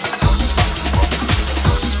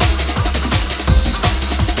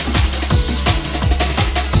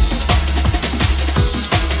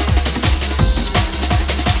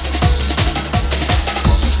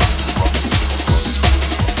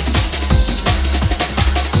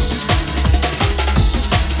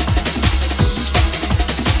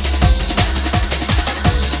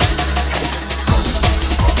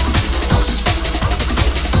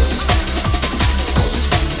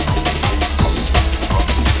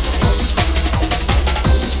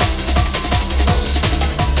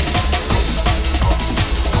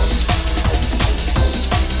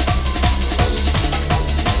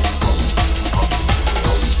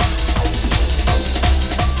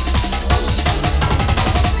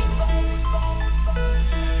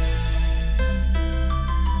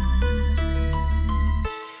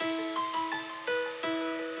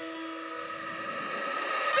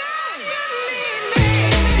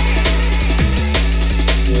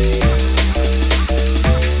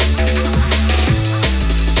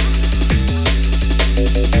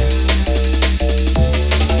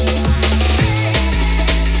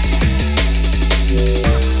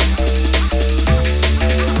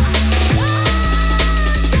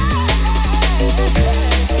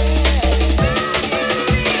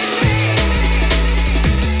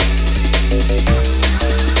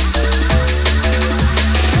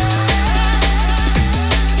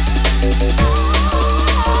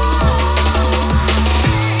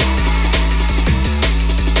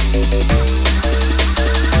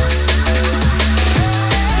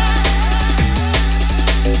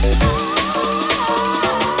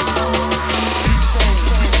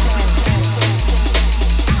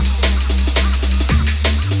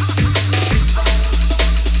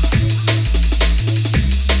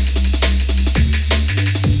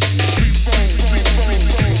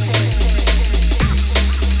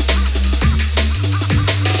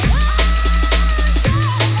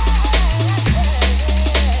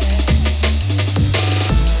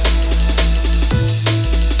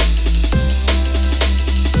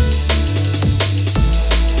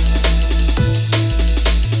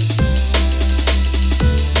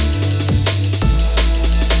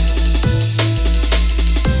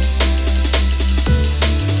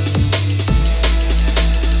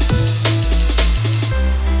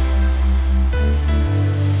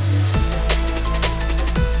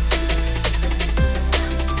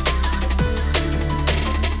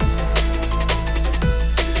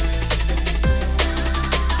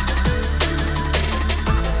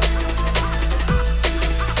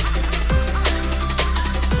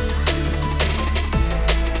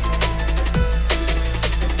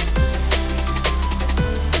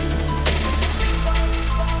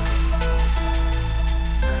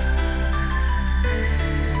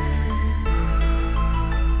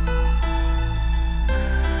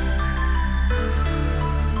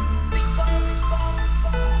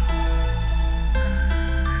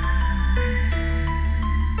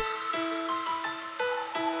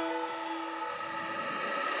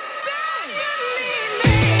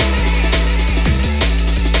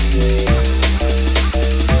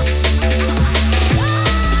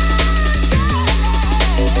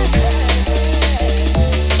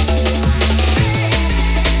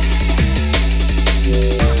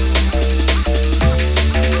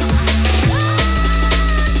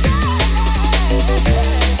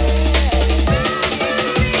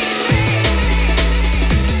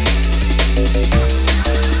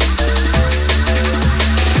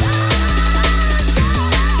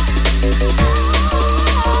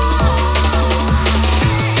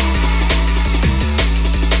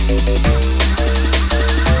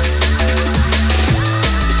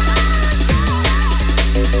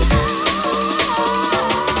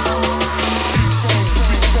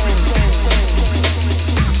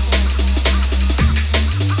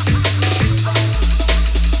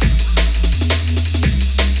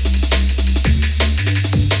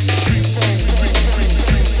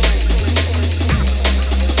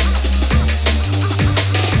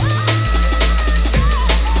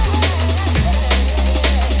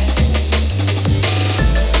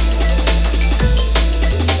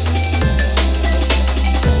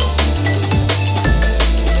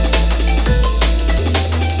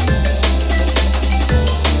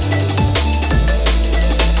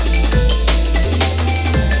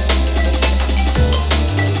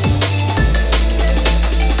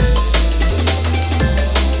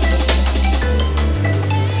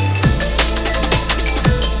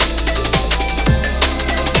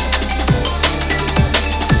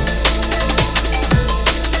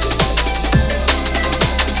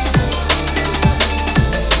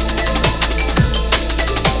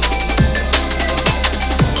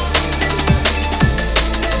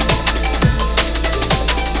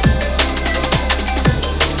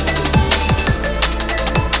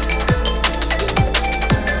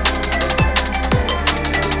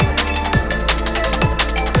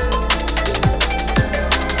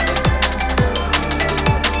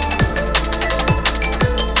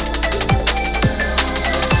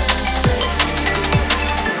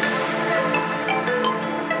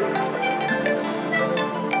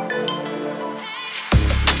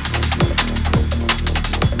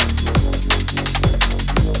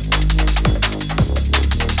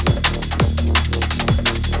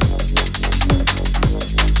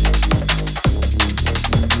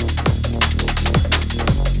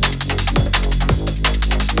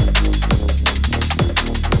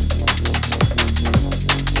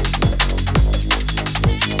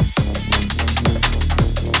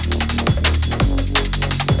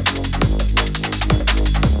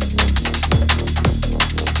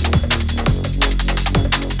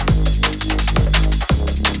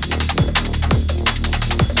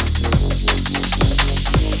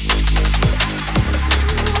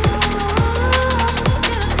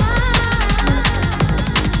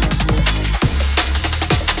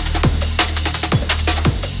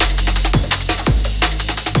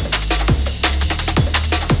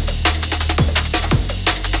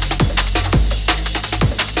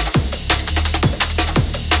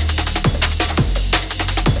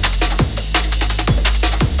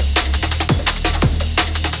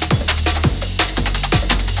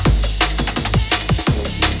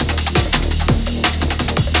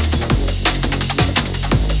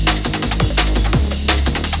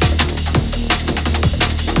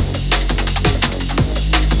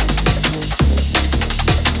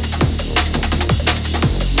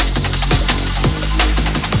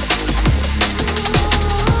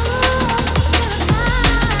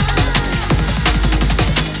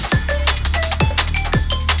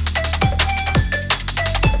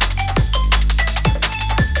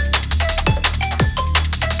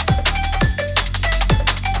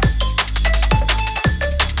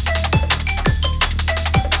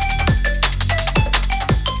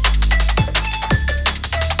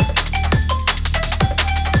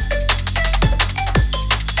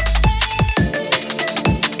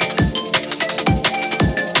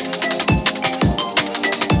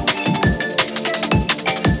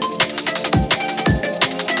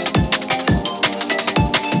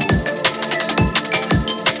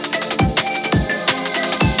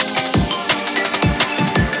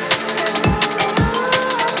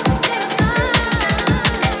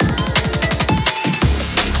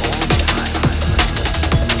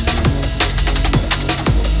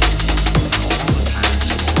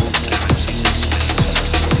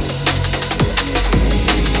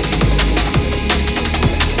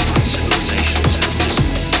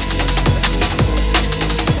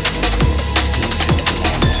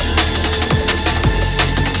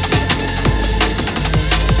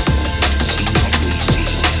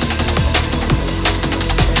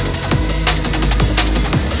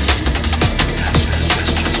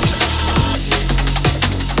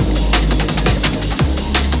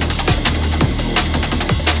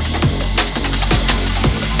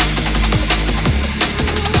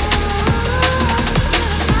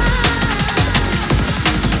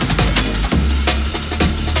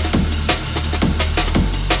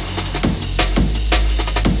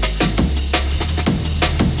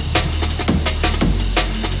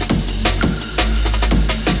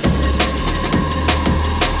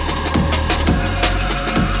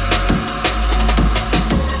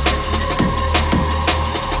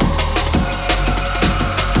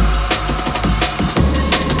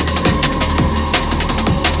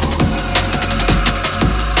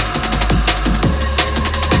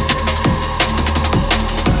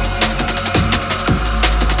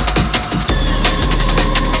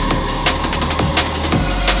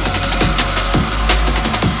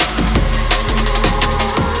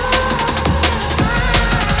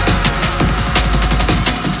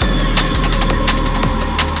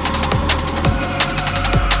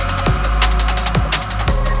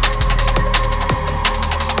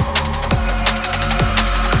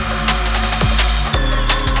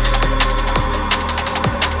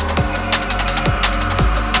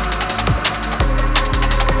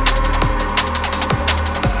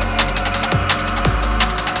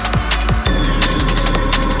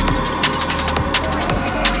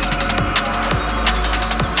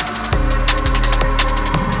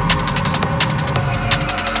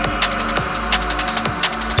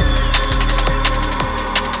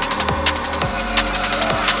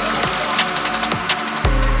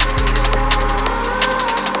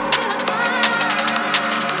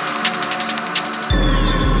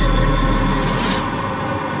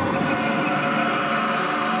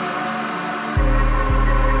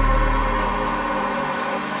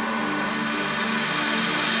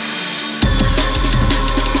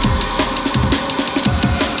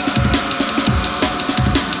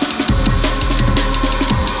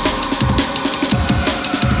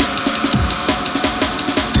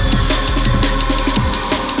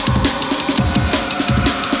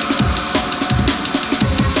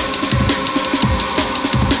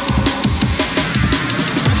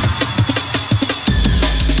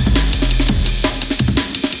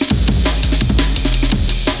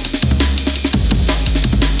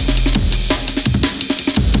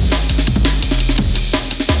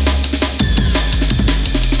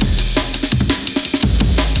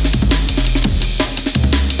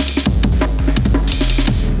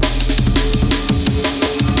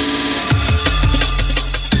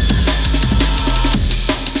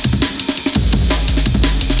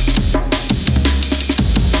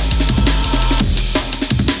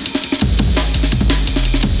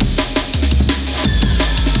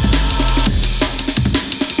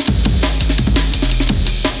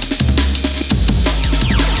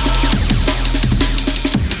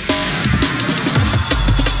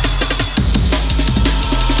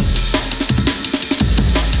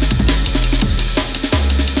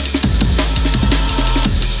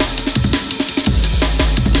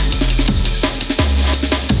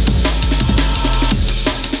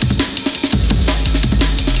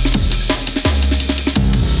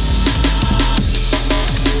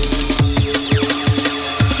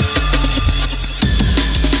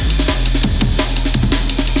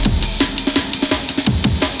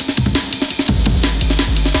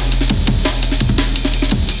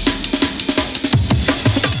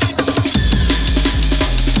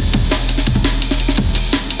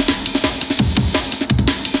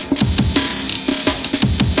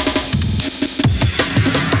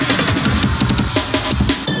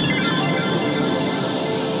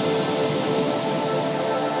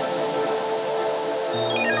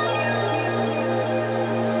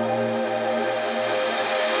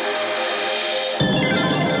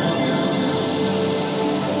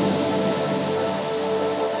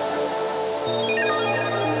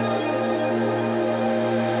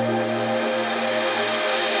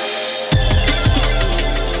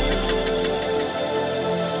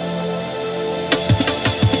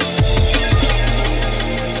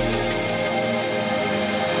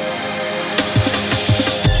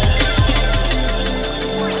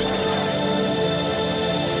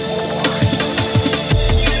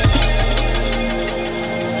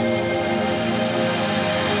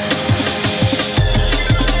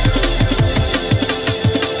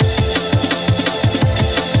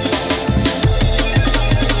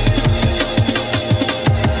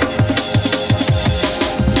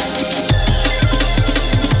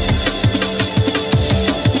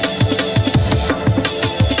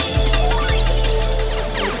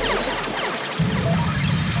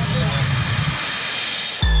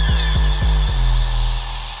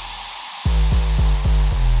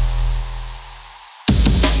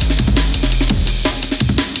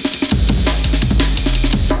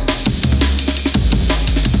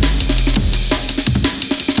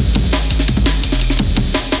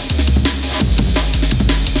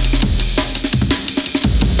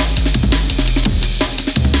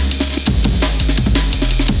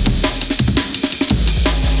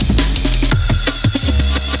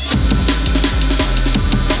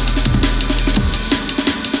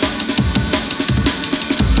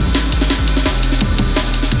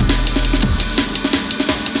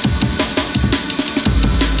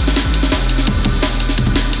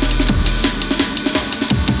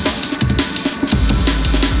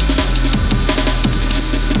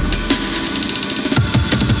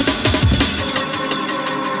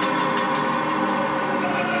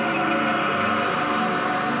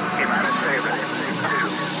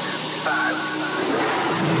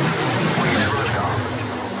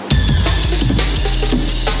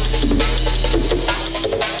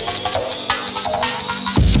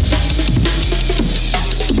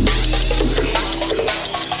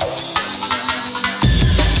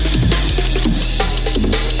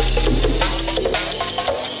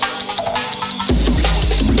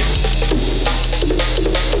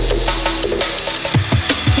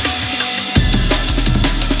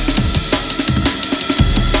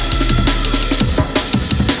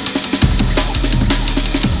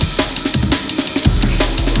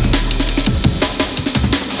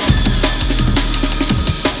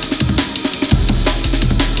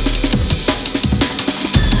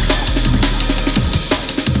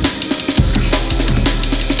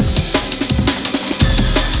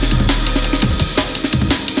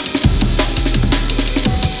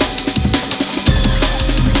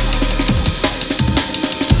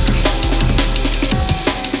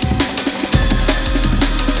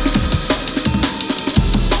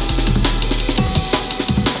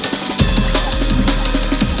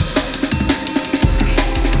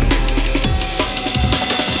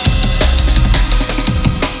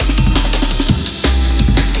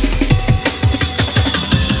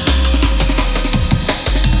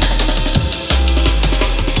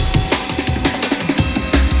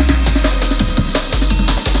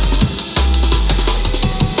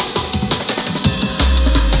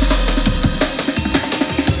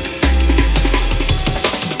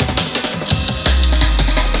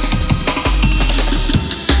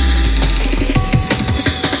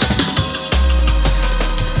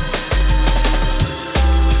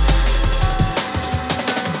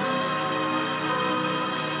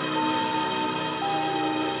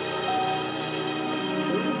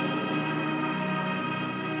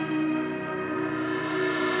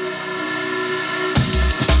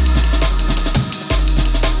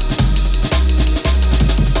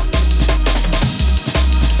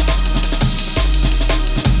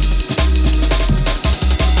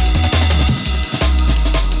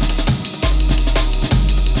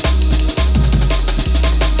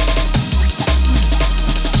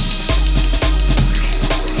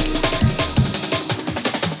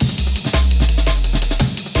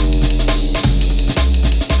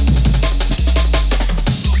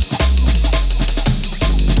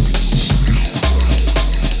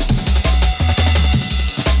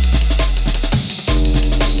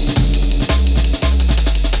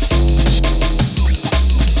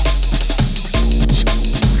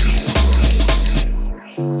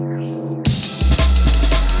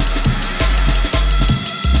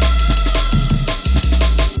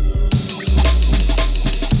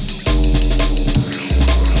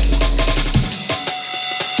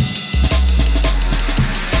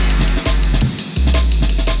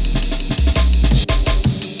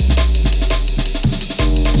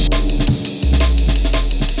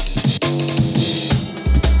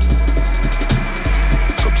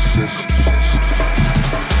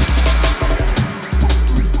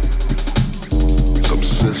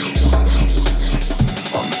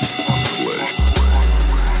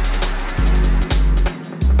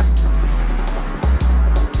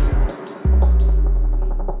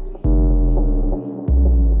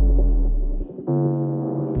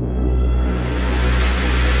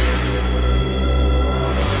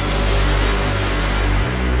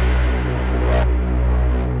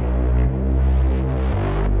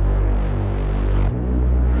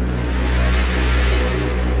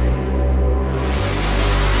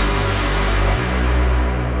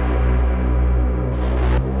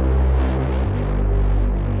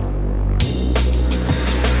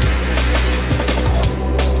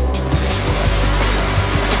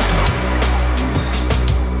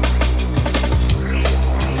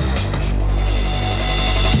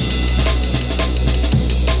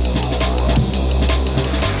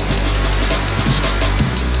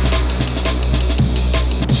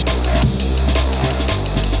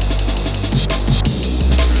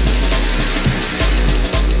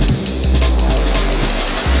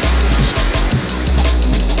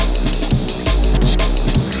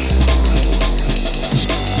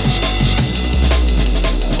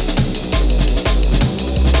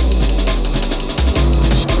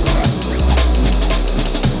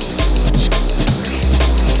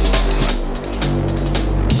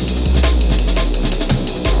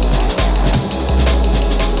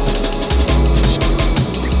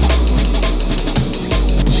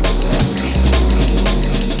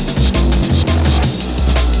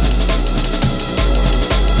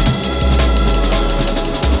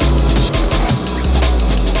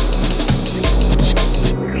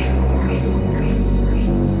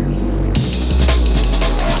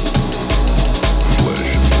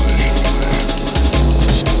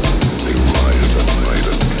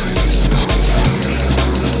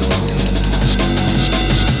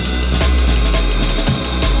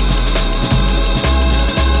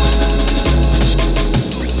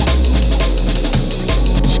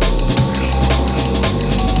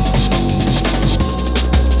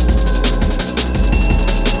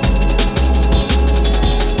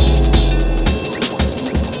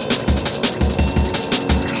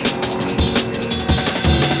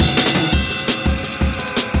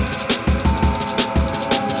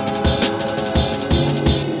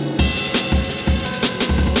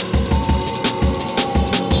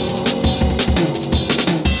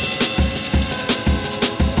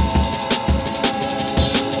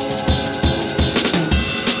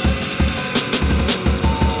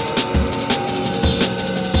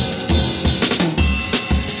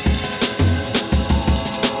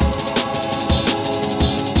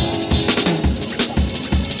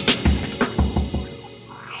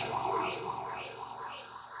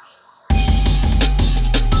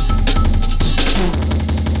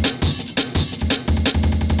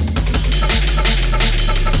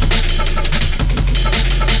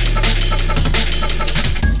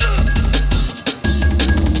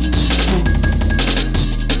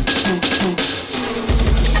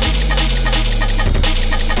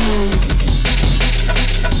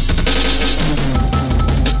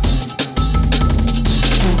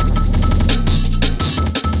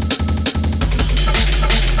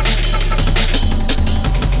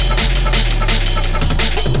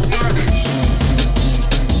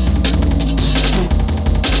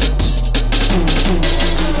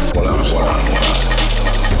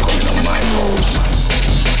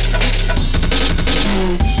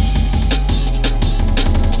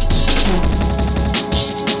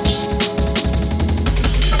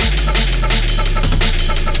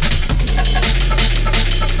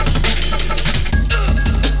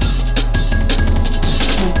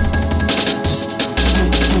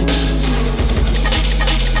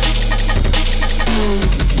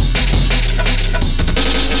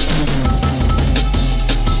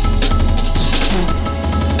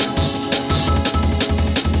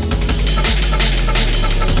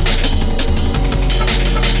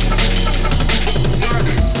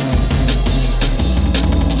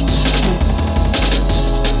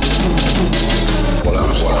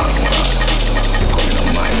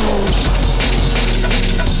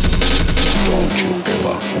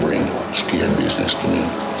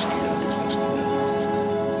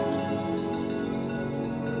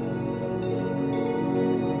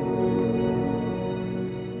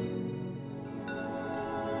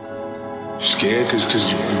 Scared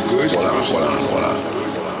cause you good? Hold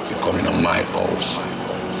on. You come in my house.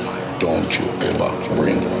 Don't you ever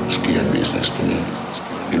bring scared business to me.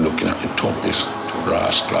 You're looking at the toughest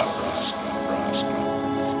rascal.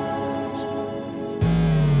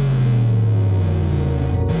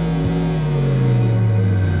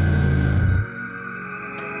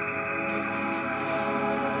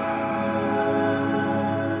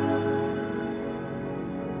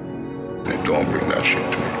 Don't bring that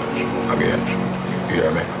shit to me again. You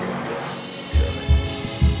hear me? You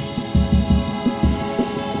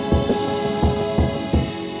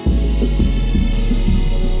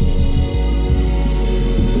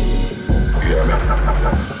hear me?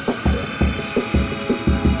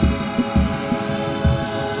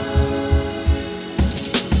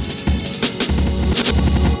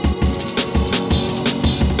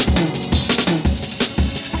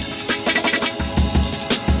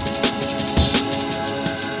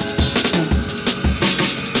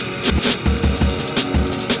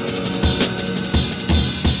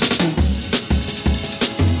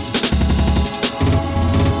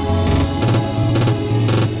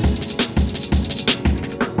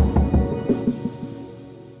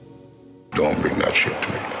 Don't bring that shit to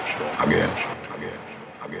me again.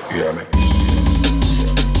 You hear me?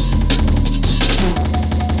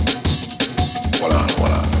 Hold on.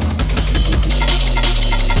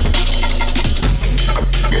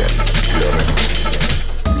 Again, you hear me?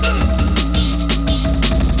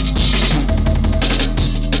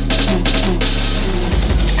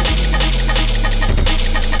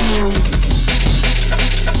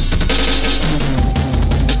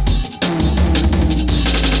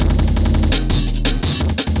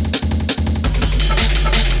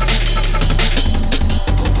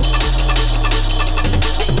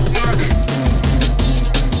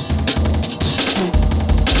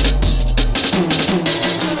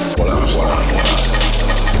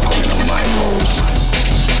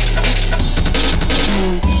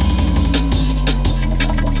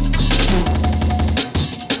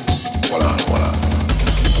 Hold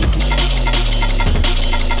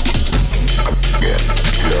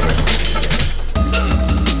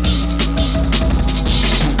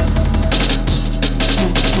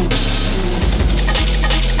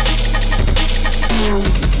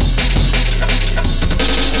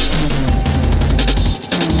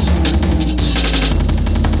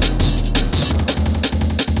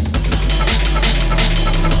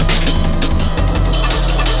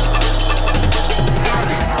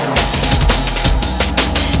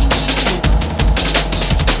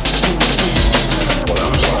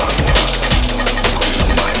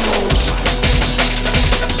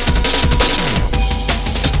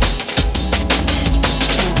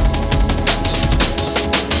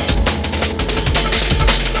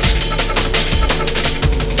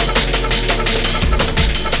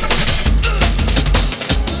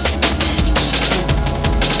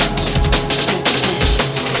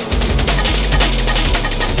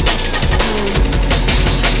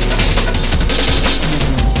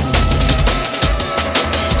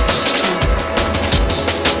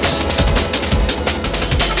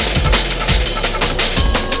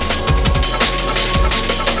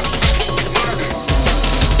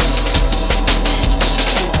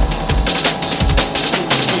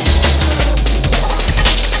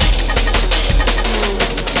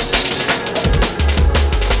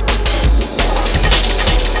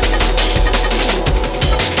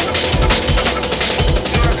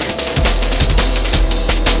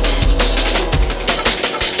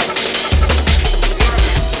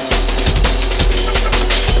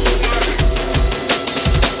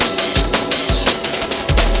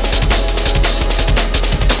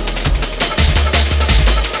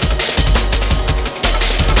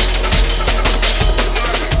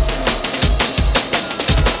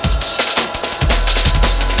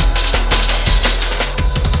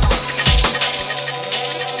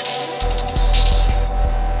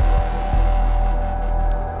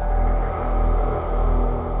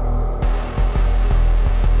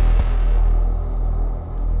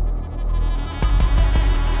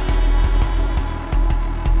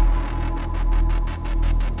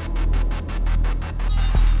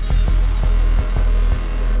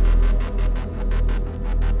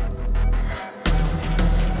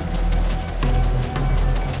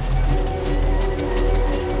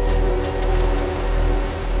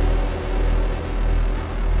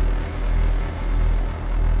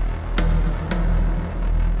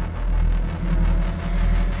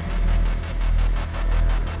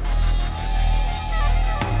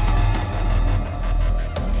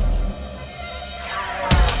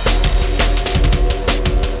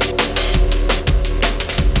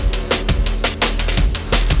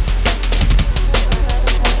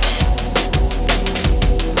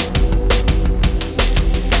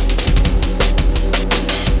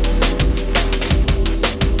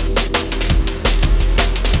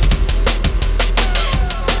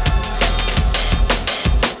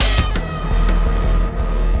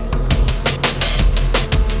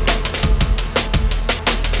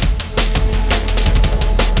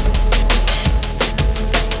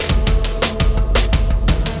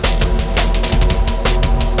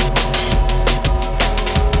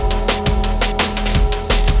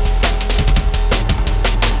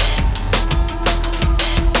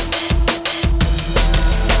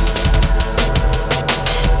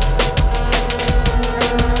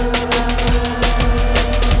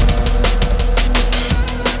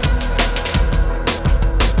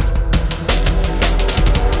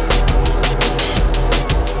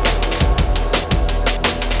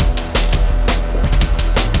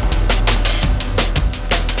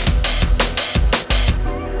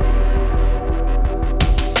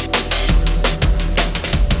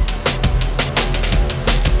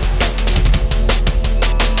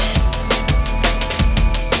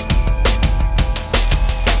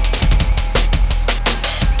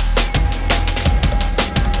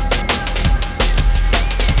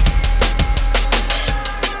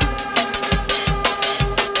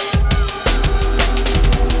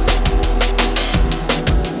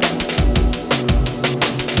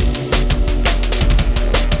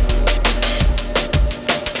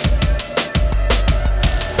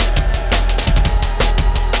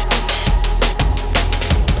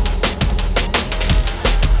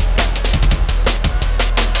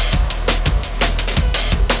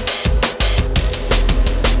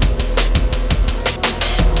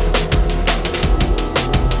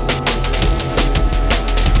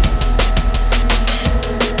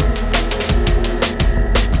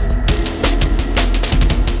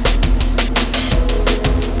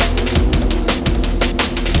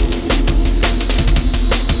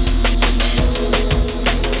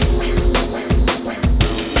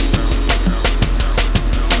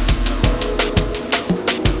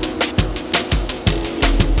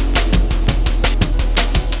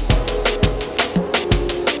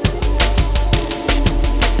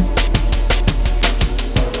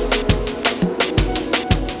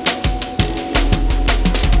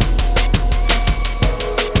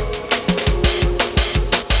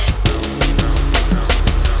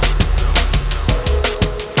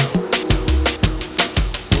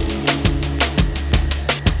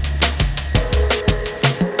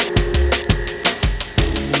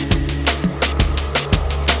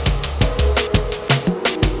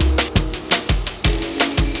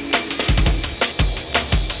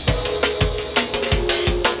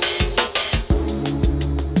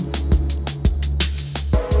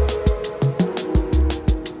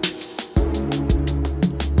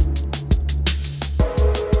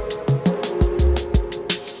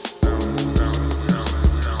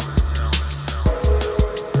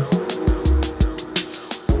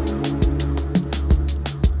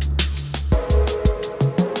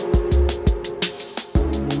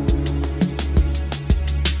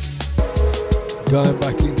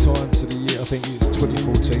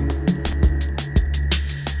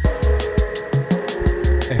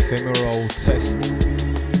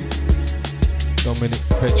Dominic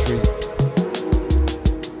Petrie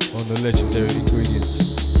on the legendary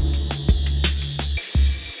ingredients.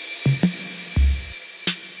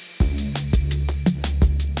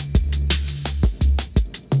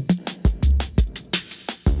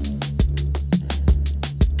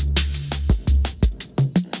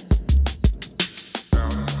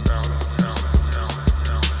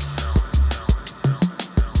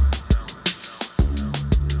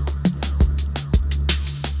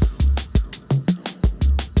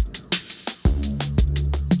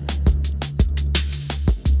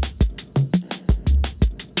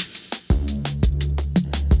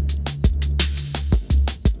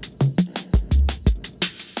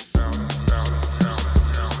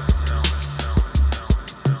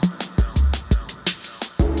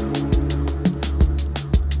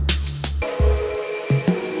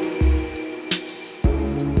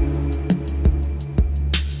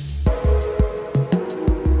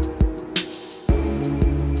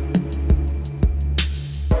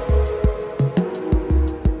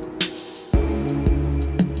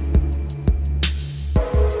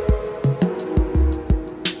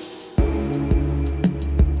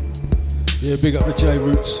 Yeah, big up the J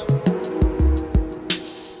Roots.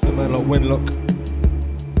 The man like Wenlock.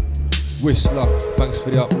 Whistler, thanks for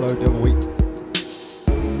the upload the other week.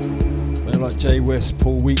 Man like Jay West,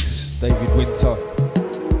 Paul Weeks, David Winter,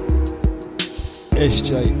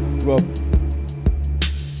 SJ, Rob,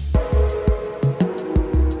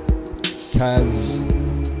 Kaz.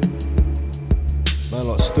 Man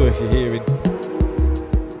like Stu if you're hearing.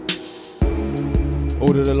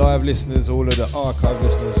 All of the live listeners, all of the archive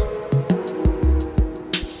listeners.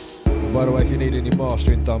 By the way, if you need any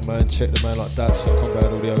mastering done, man, check the man like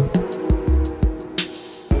Dabs.com audio.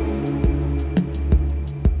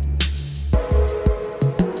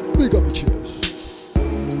 Big up the cheers.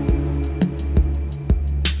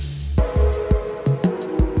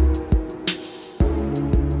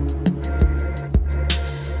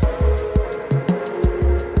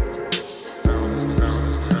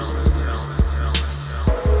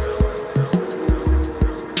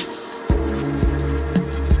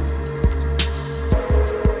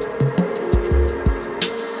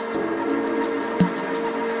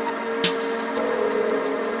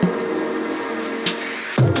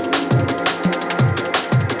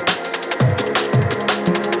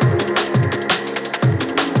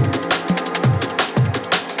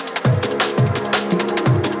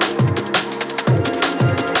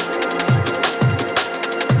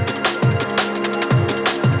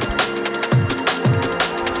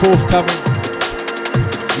 Forthcoming,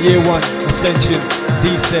 Year 1, Ascension,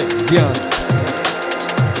 D-Set, Beyond.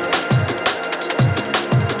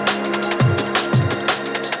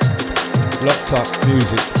 Locked Up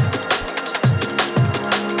Music.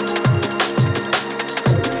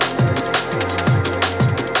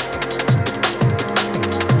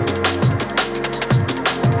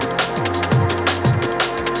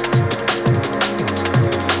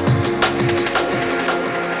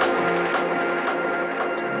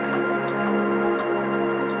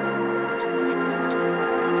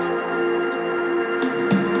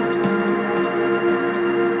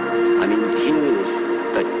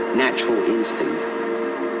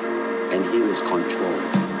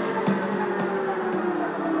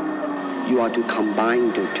 To combine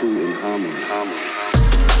the two in harmony.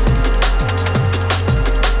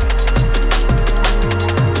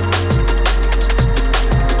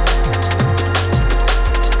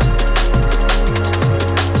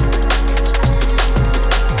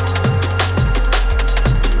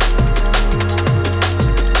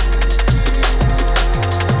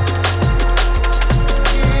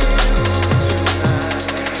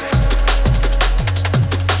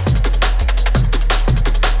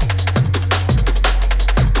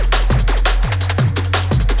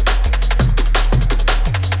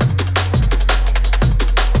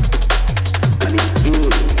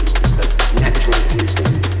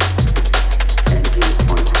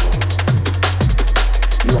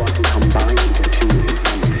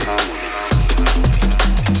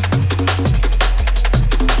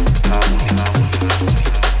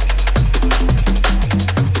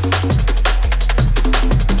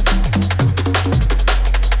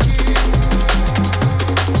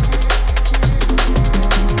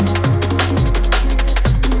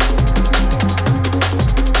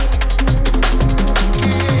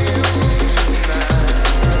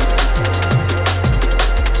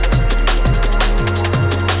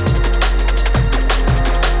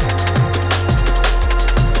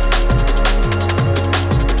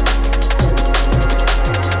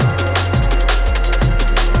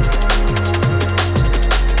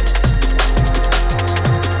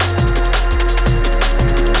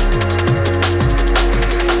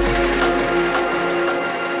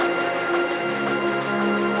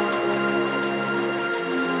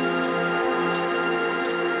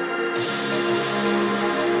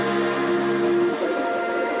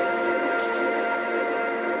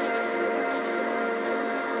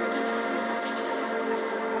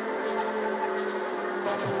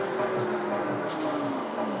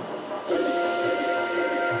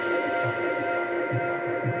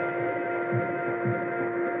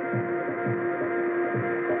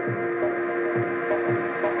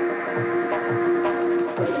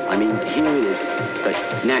 I mean, here is the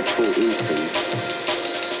natural instinct,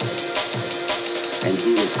 and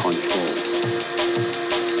here is control.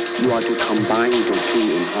 You are to combine the two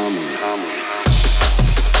in harmony.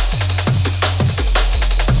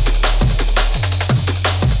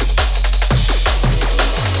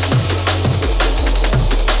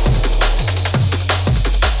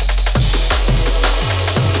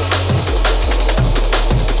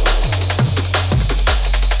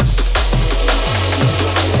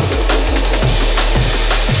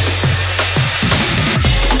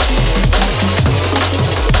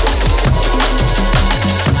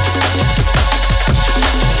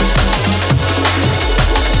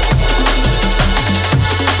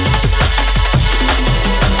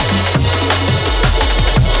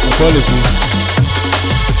 Apologies.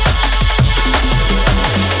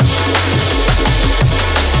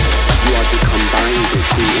 You are to combine the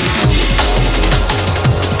two in harmony.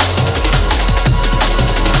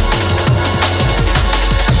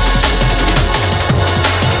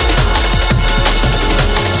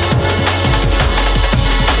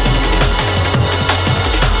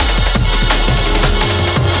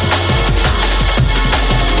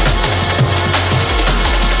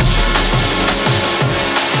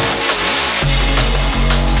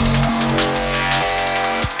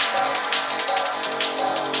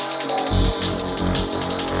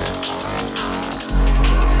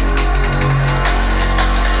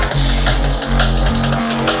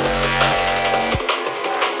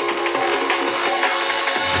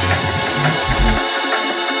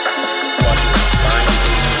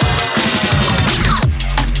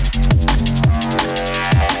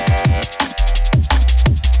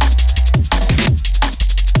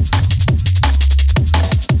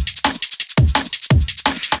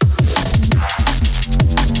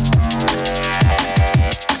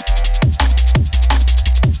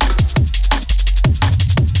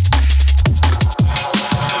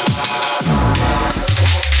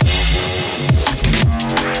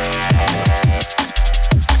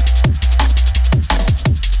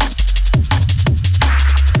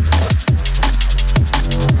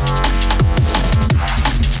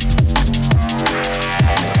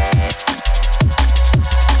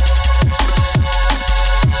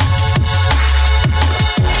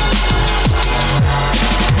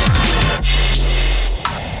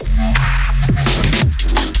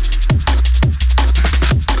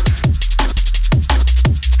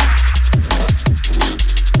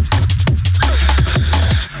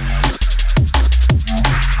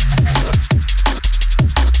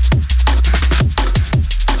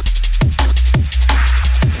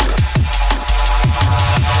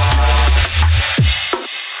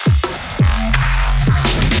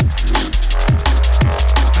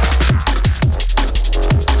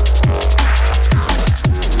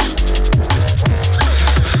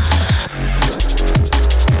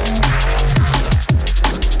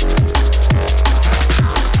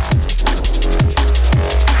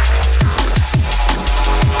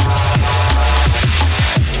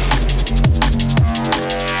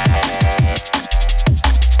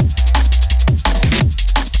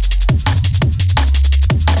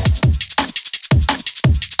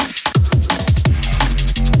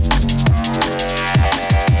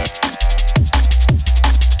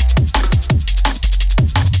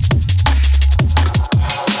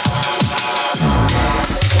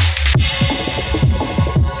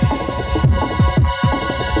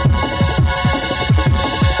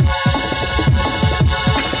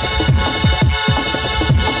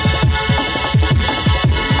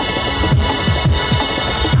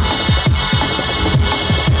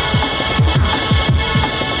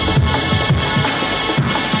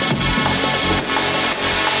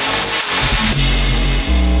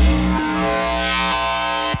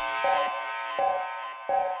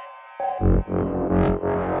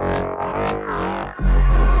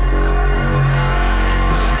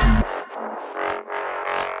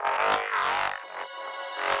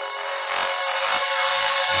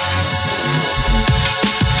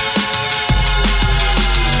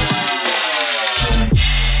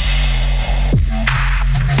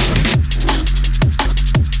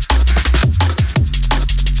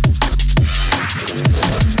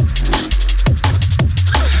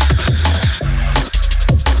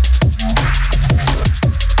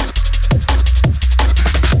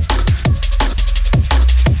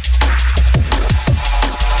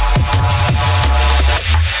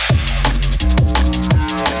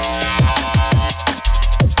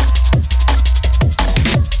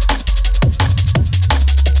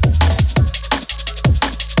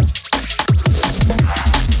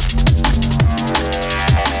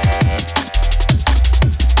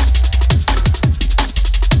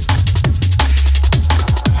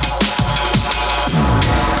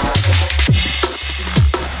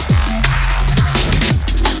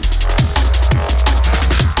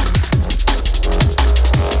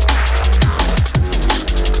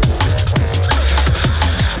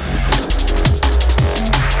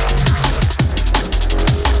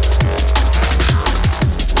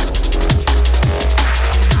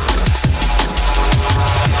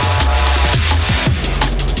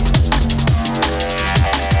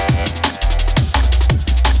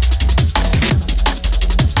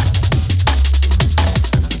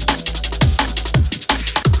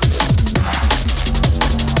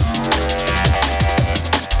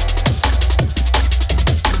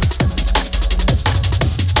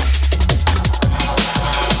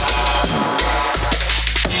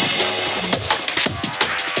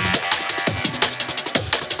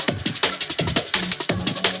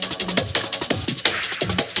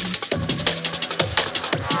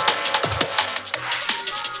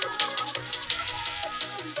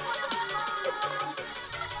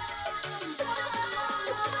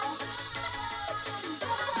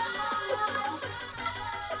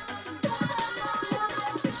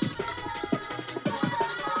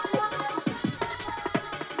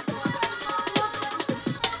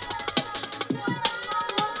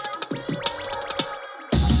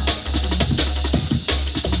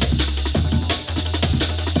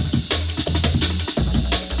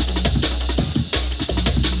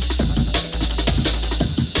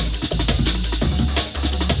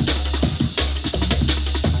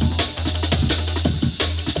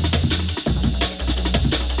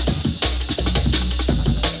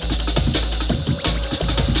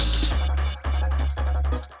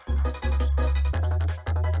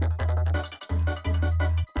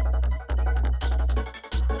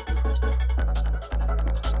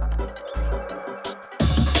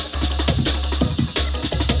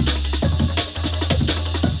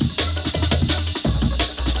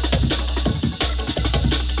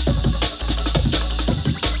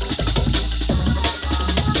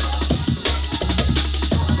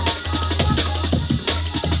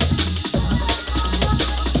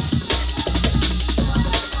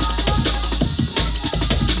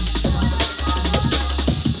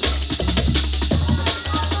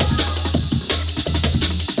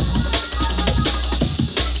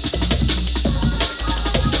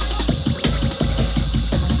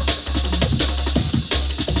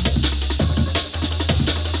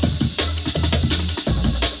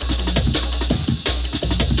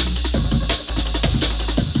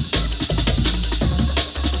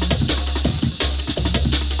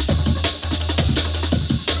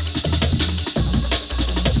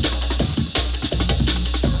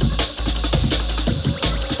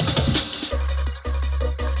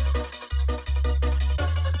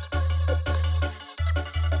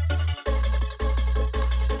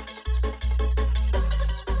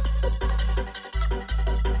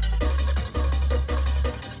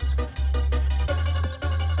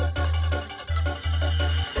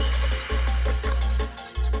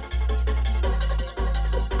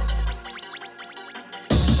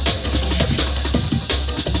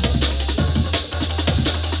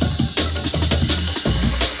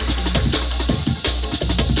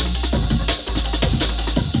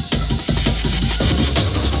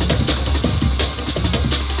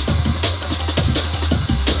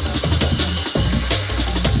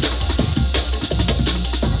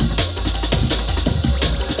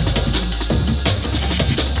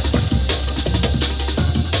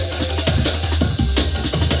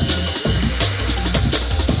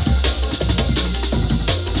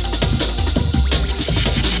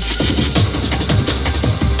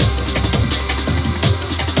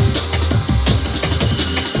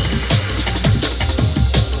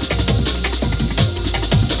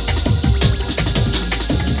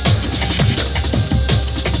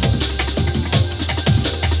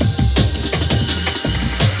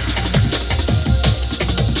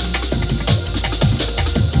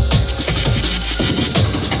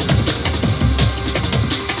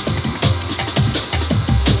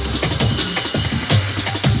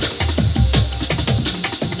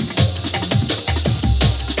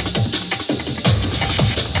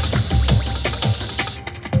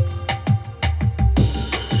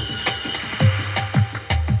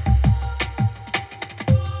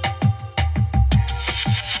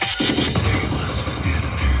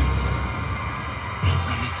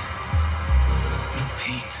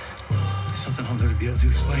 something I'll never be able to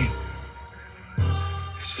explain.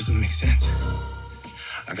 This doesn't make sense.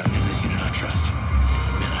 I got men in this unit I trust.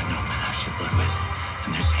 Men I know, men I've shed blood with.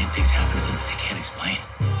 And they're saying things happen to them that they can't explain.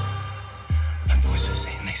 My boys are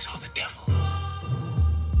saying they saw the devil.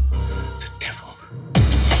 The devil.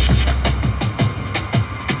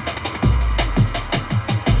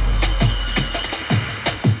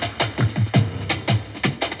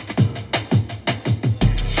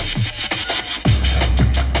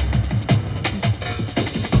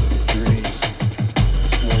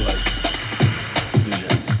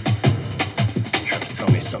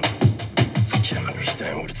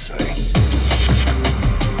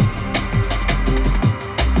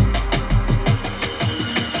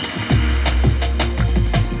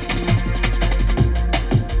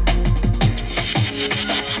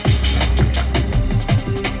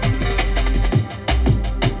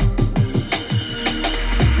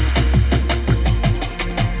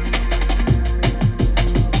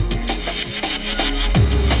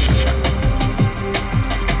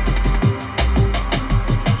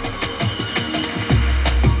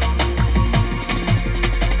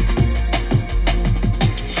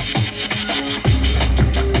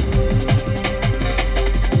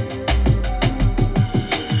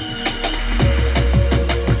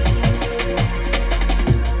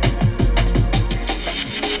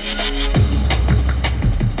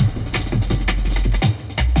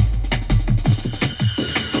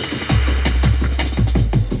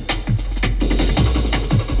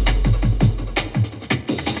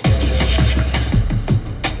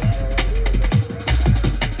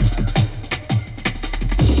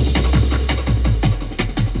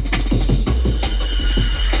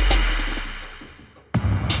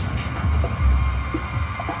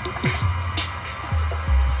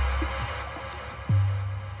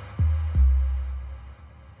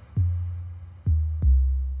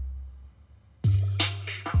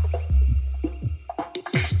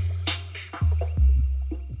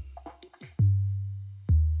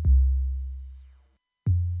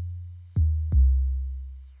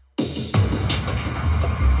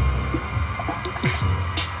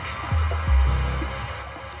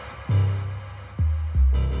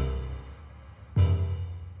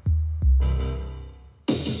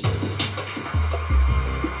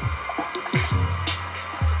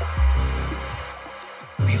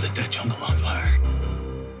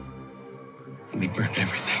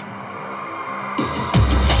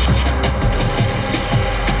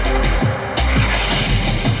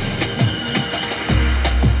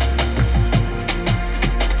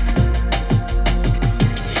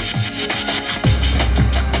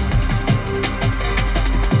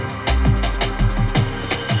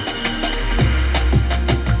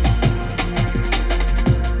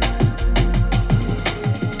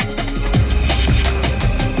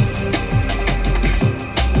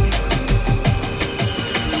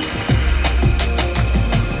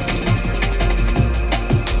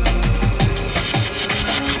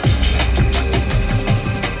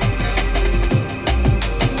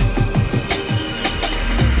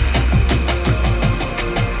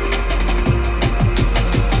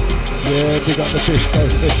 Big up the Disco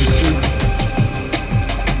 32.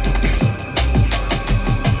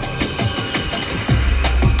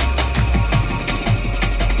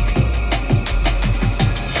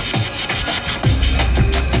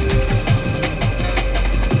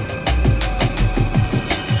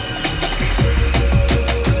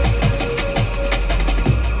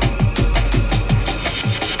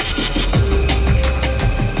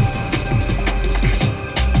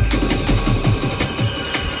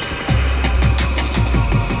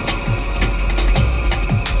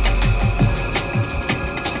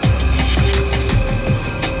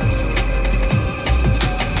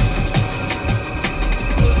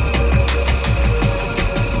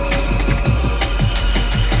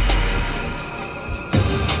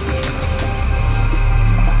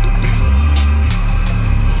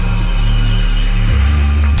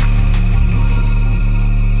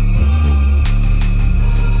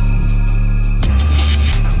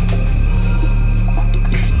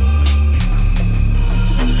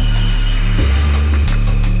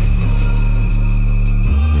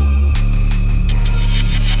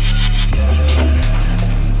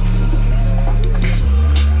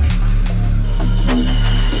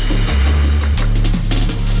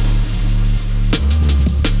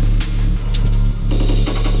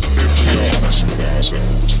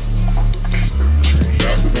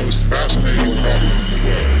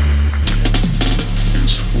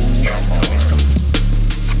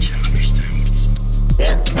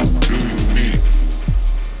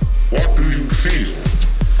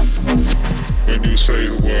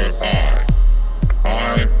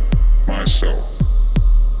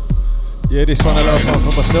 Yeah, this one, the last one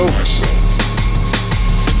for myself.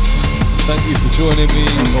 Thank you for joining me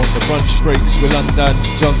on the Brunch Breaks with LunDan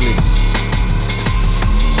BrunchBreaks.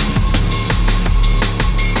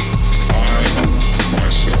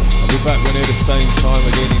 I'll be back when they're the same time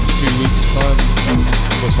again in 2 weeks' time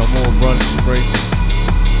for some more Brunch Breaks.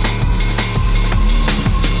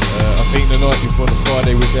 I think the night before the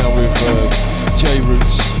Friday we're down with J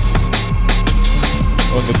Roots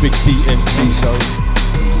on the big DMT show.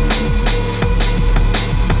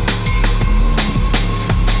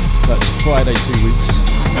 That's Friday 2 weeks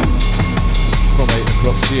from 8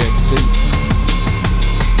 o'clock GMT.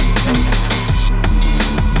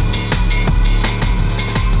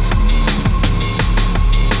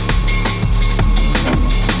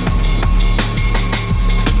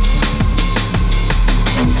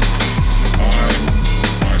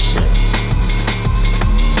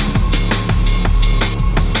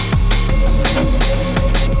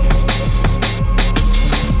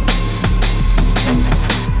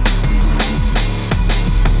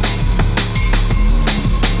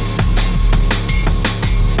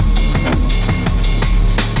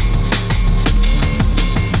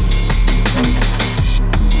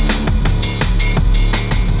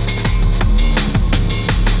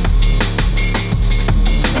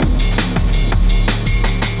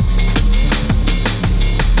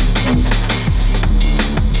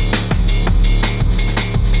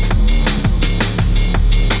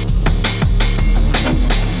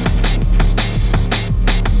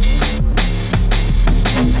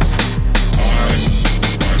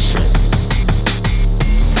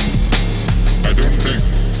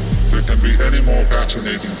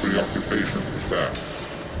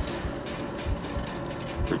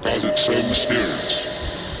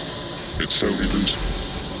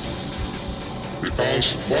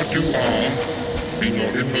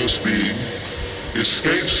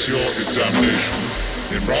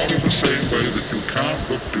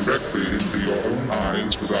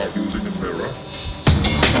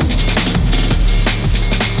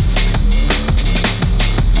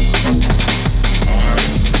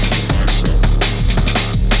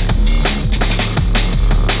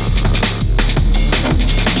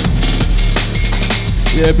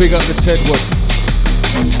 Yeah, big up the Ted one.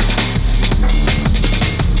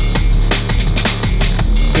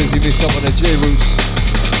 Says he missed up on the J-Roots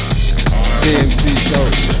DMT show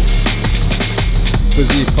because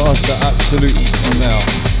he passed the absolute now.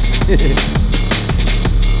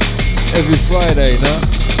 Every Friday, no?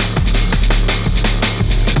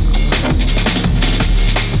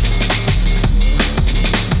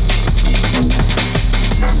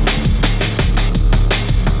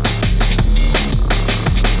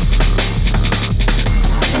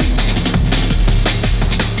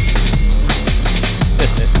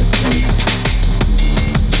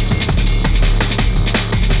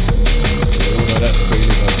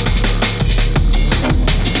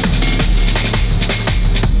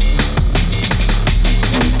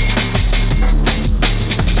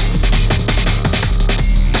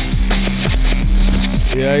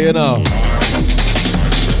 Yeah, you know.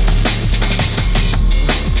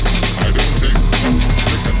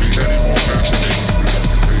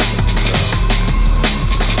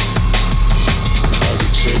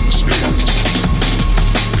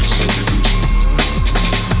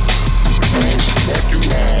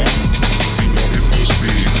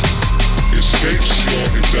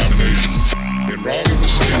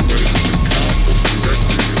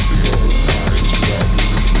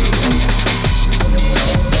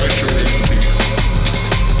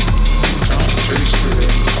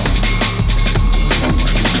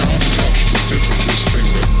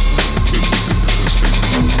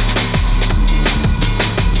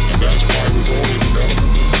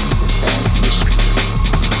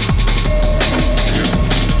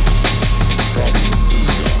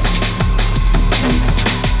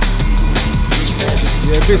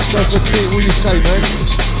 This stuff, let's see what you say, man.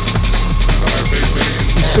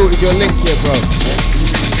 You sorted your link here, bro.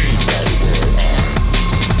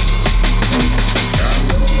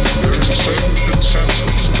 There is a certain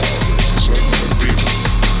consensus about this, a certain agreement,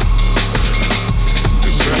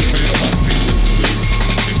 especially among people who live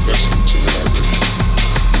in Western civilization.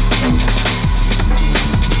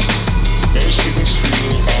 Most of us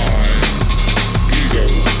feel I, ego,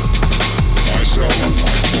 myself,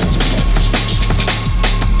 my thoughts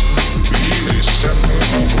and a center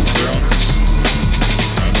of awareness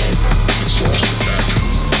and of exhausted action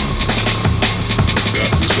that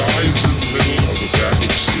resides in the middle of the bag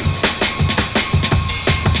of skin.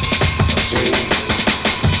 And so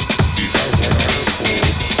we have what I have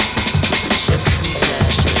called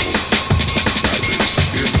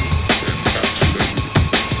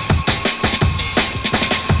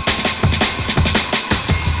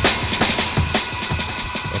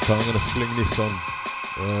fling this on.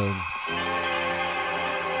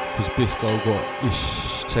 Because Bisco got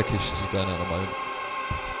tech issues going on at the moment.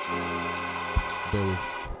 Bear with.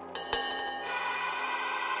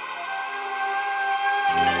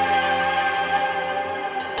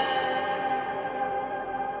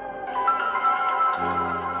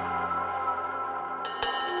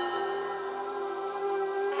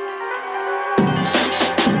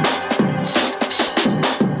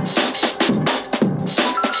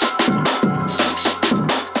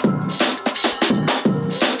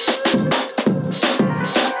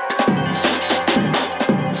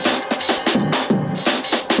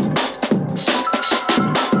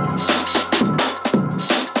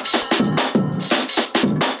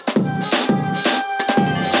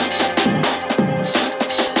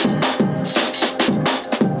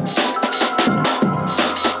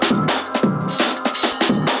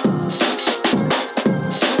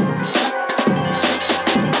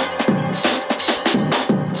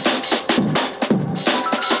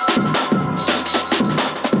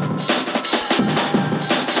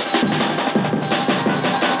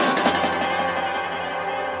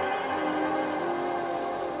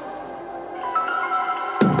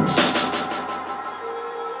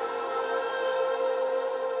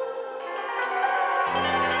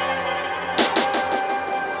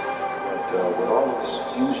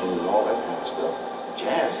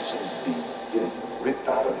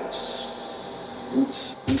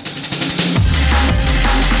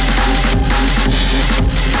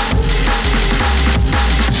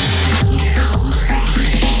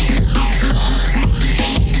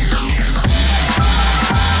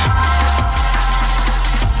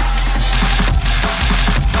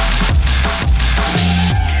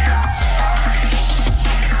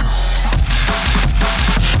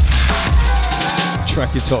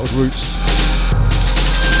 Titled Roots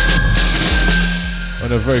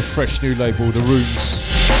on a very fresh new label, The Runes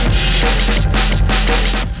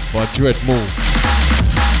by Dread Moore,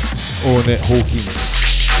 Ornette Hawkins.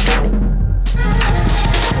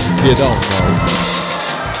 You don't know.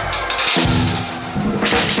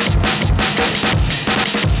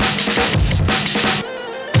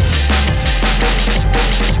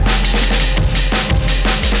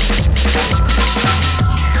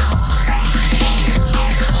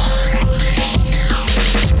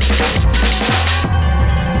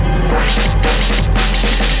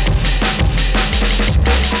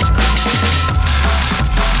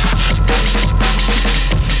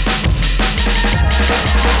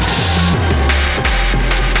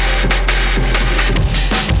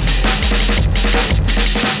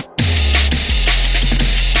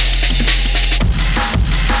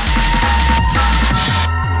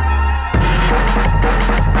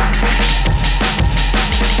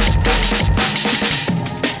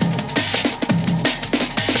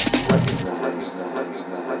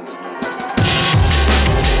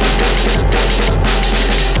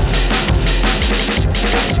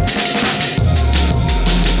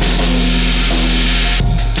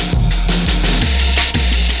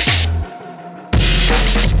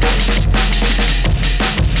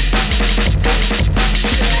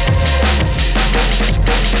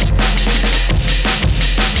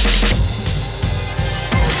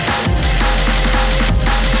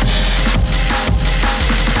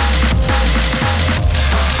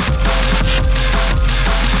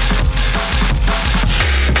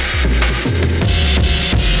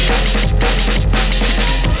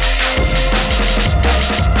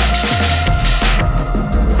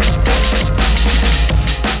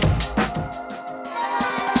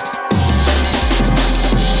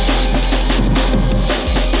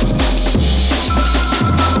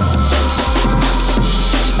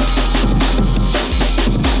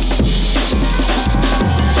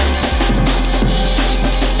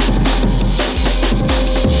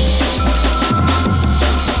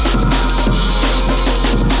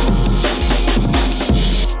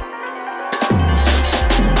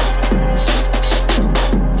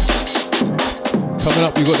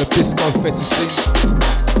 Up, we've got the Disco Fettuccine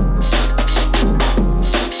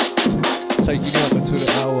taking you up until the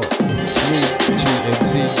hour of 3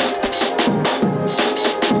 GMT.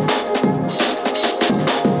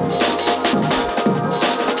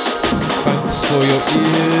 Thanks for your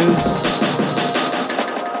ears.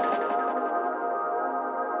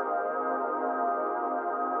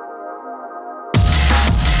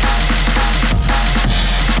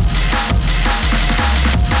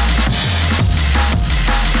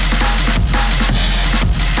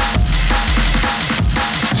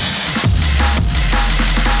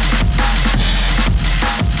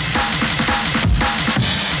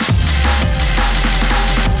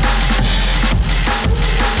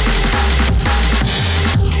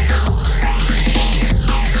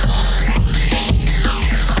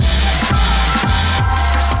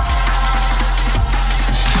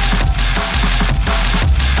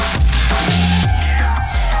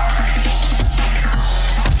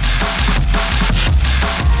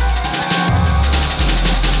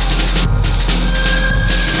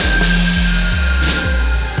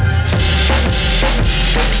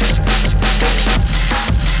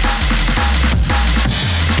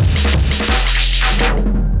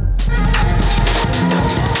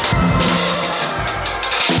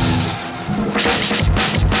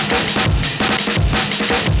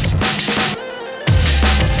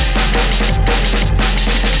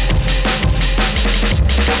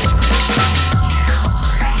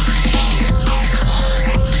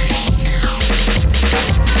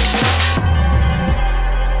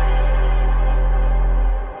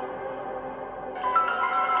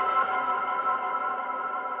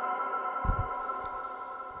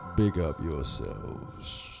 Big up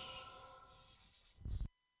yourselves.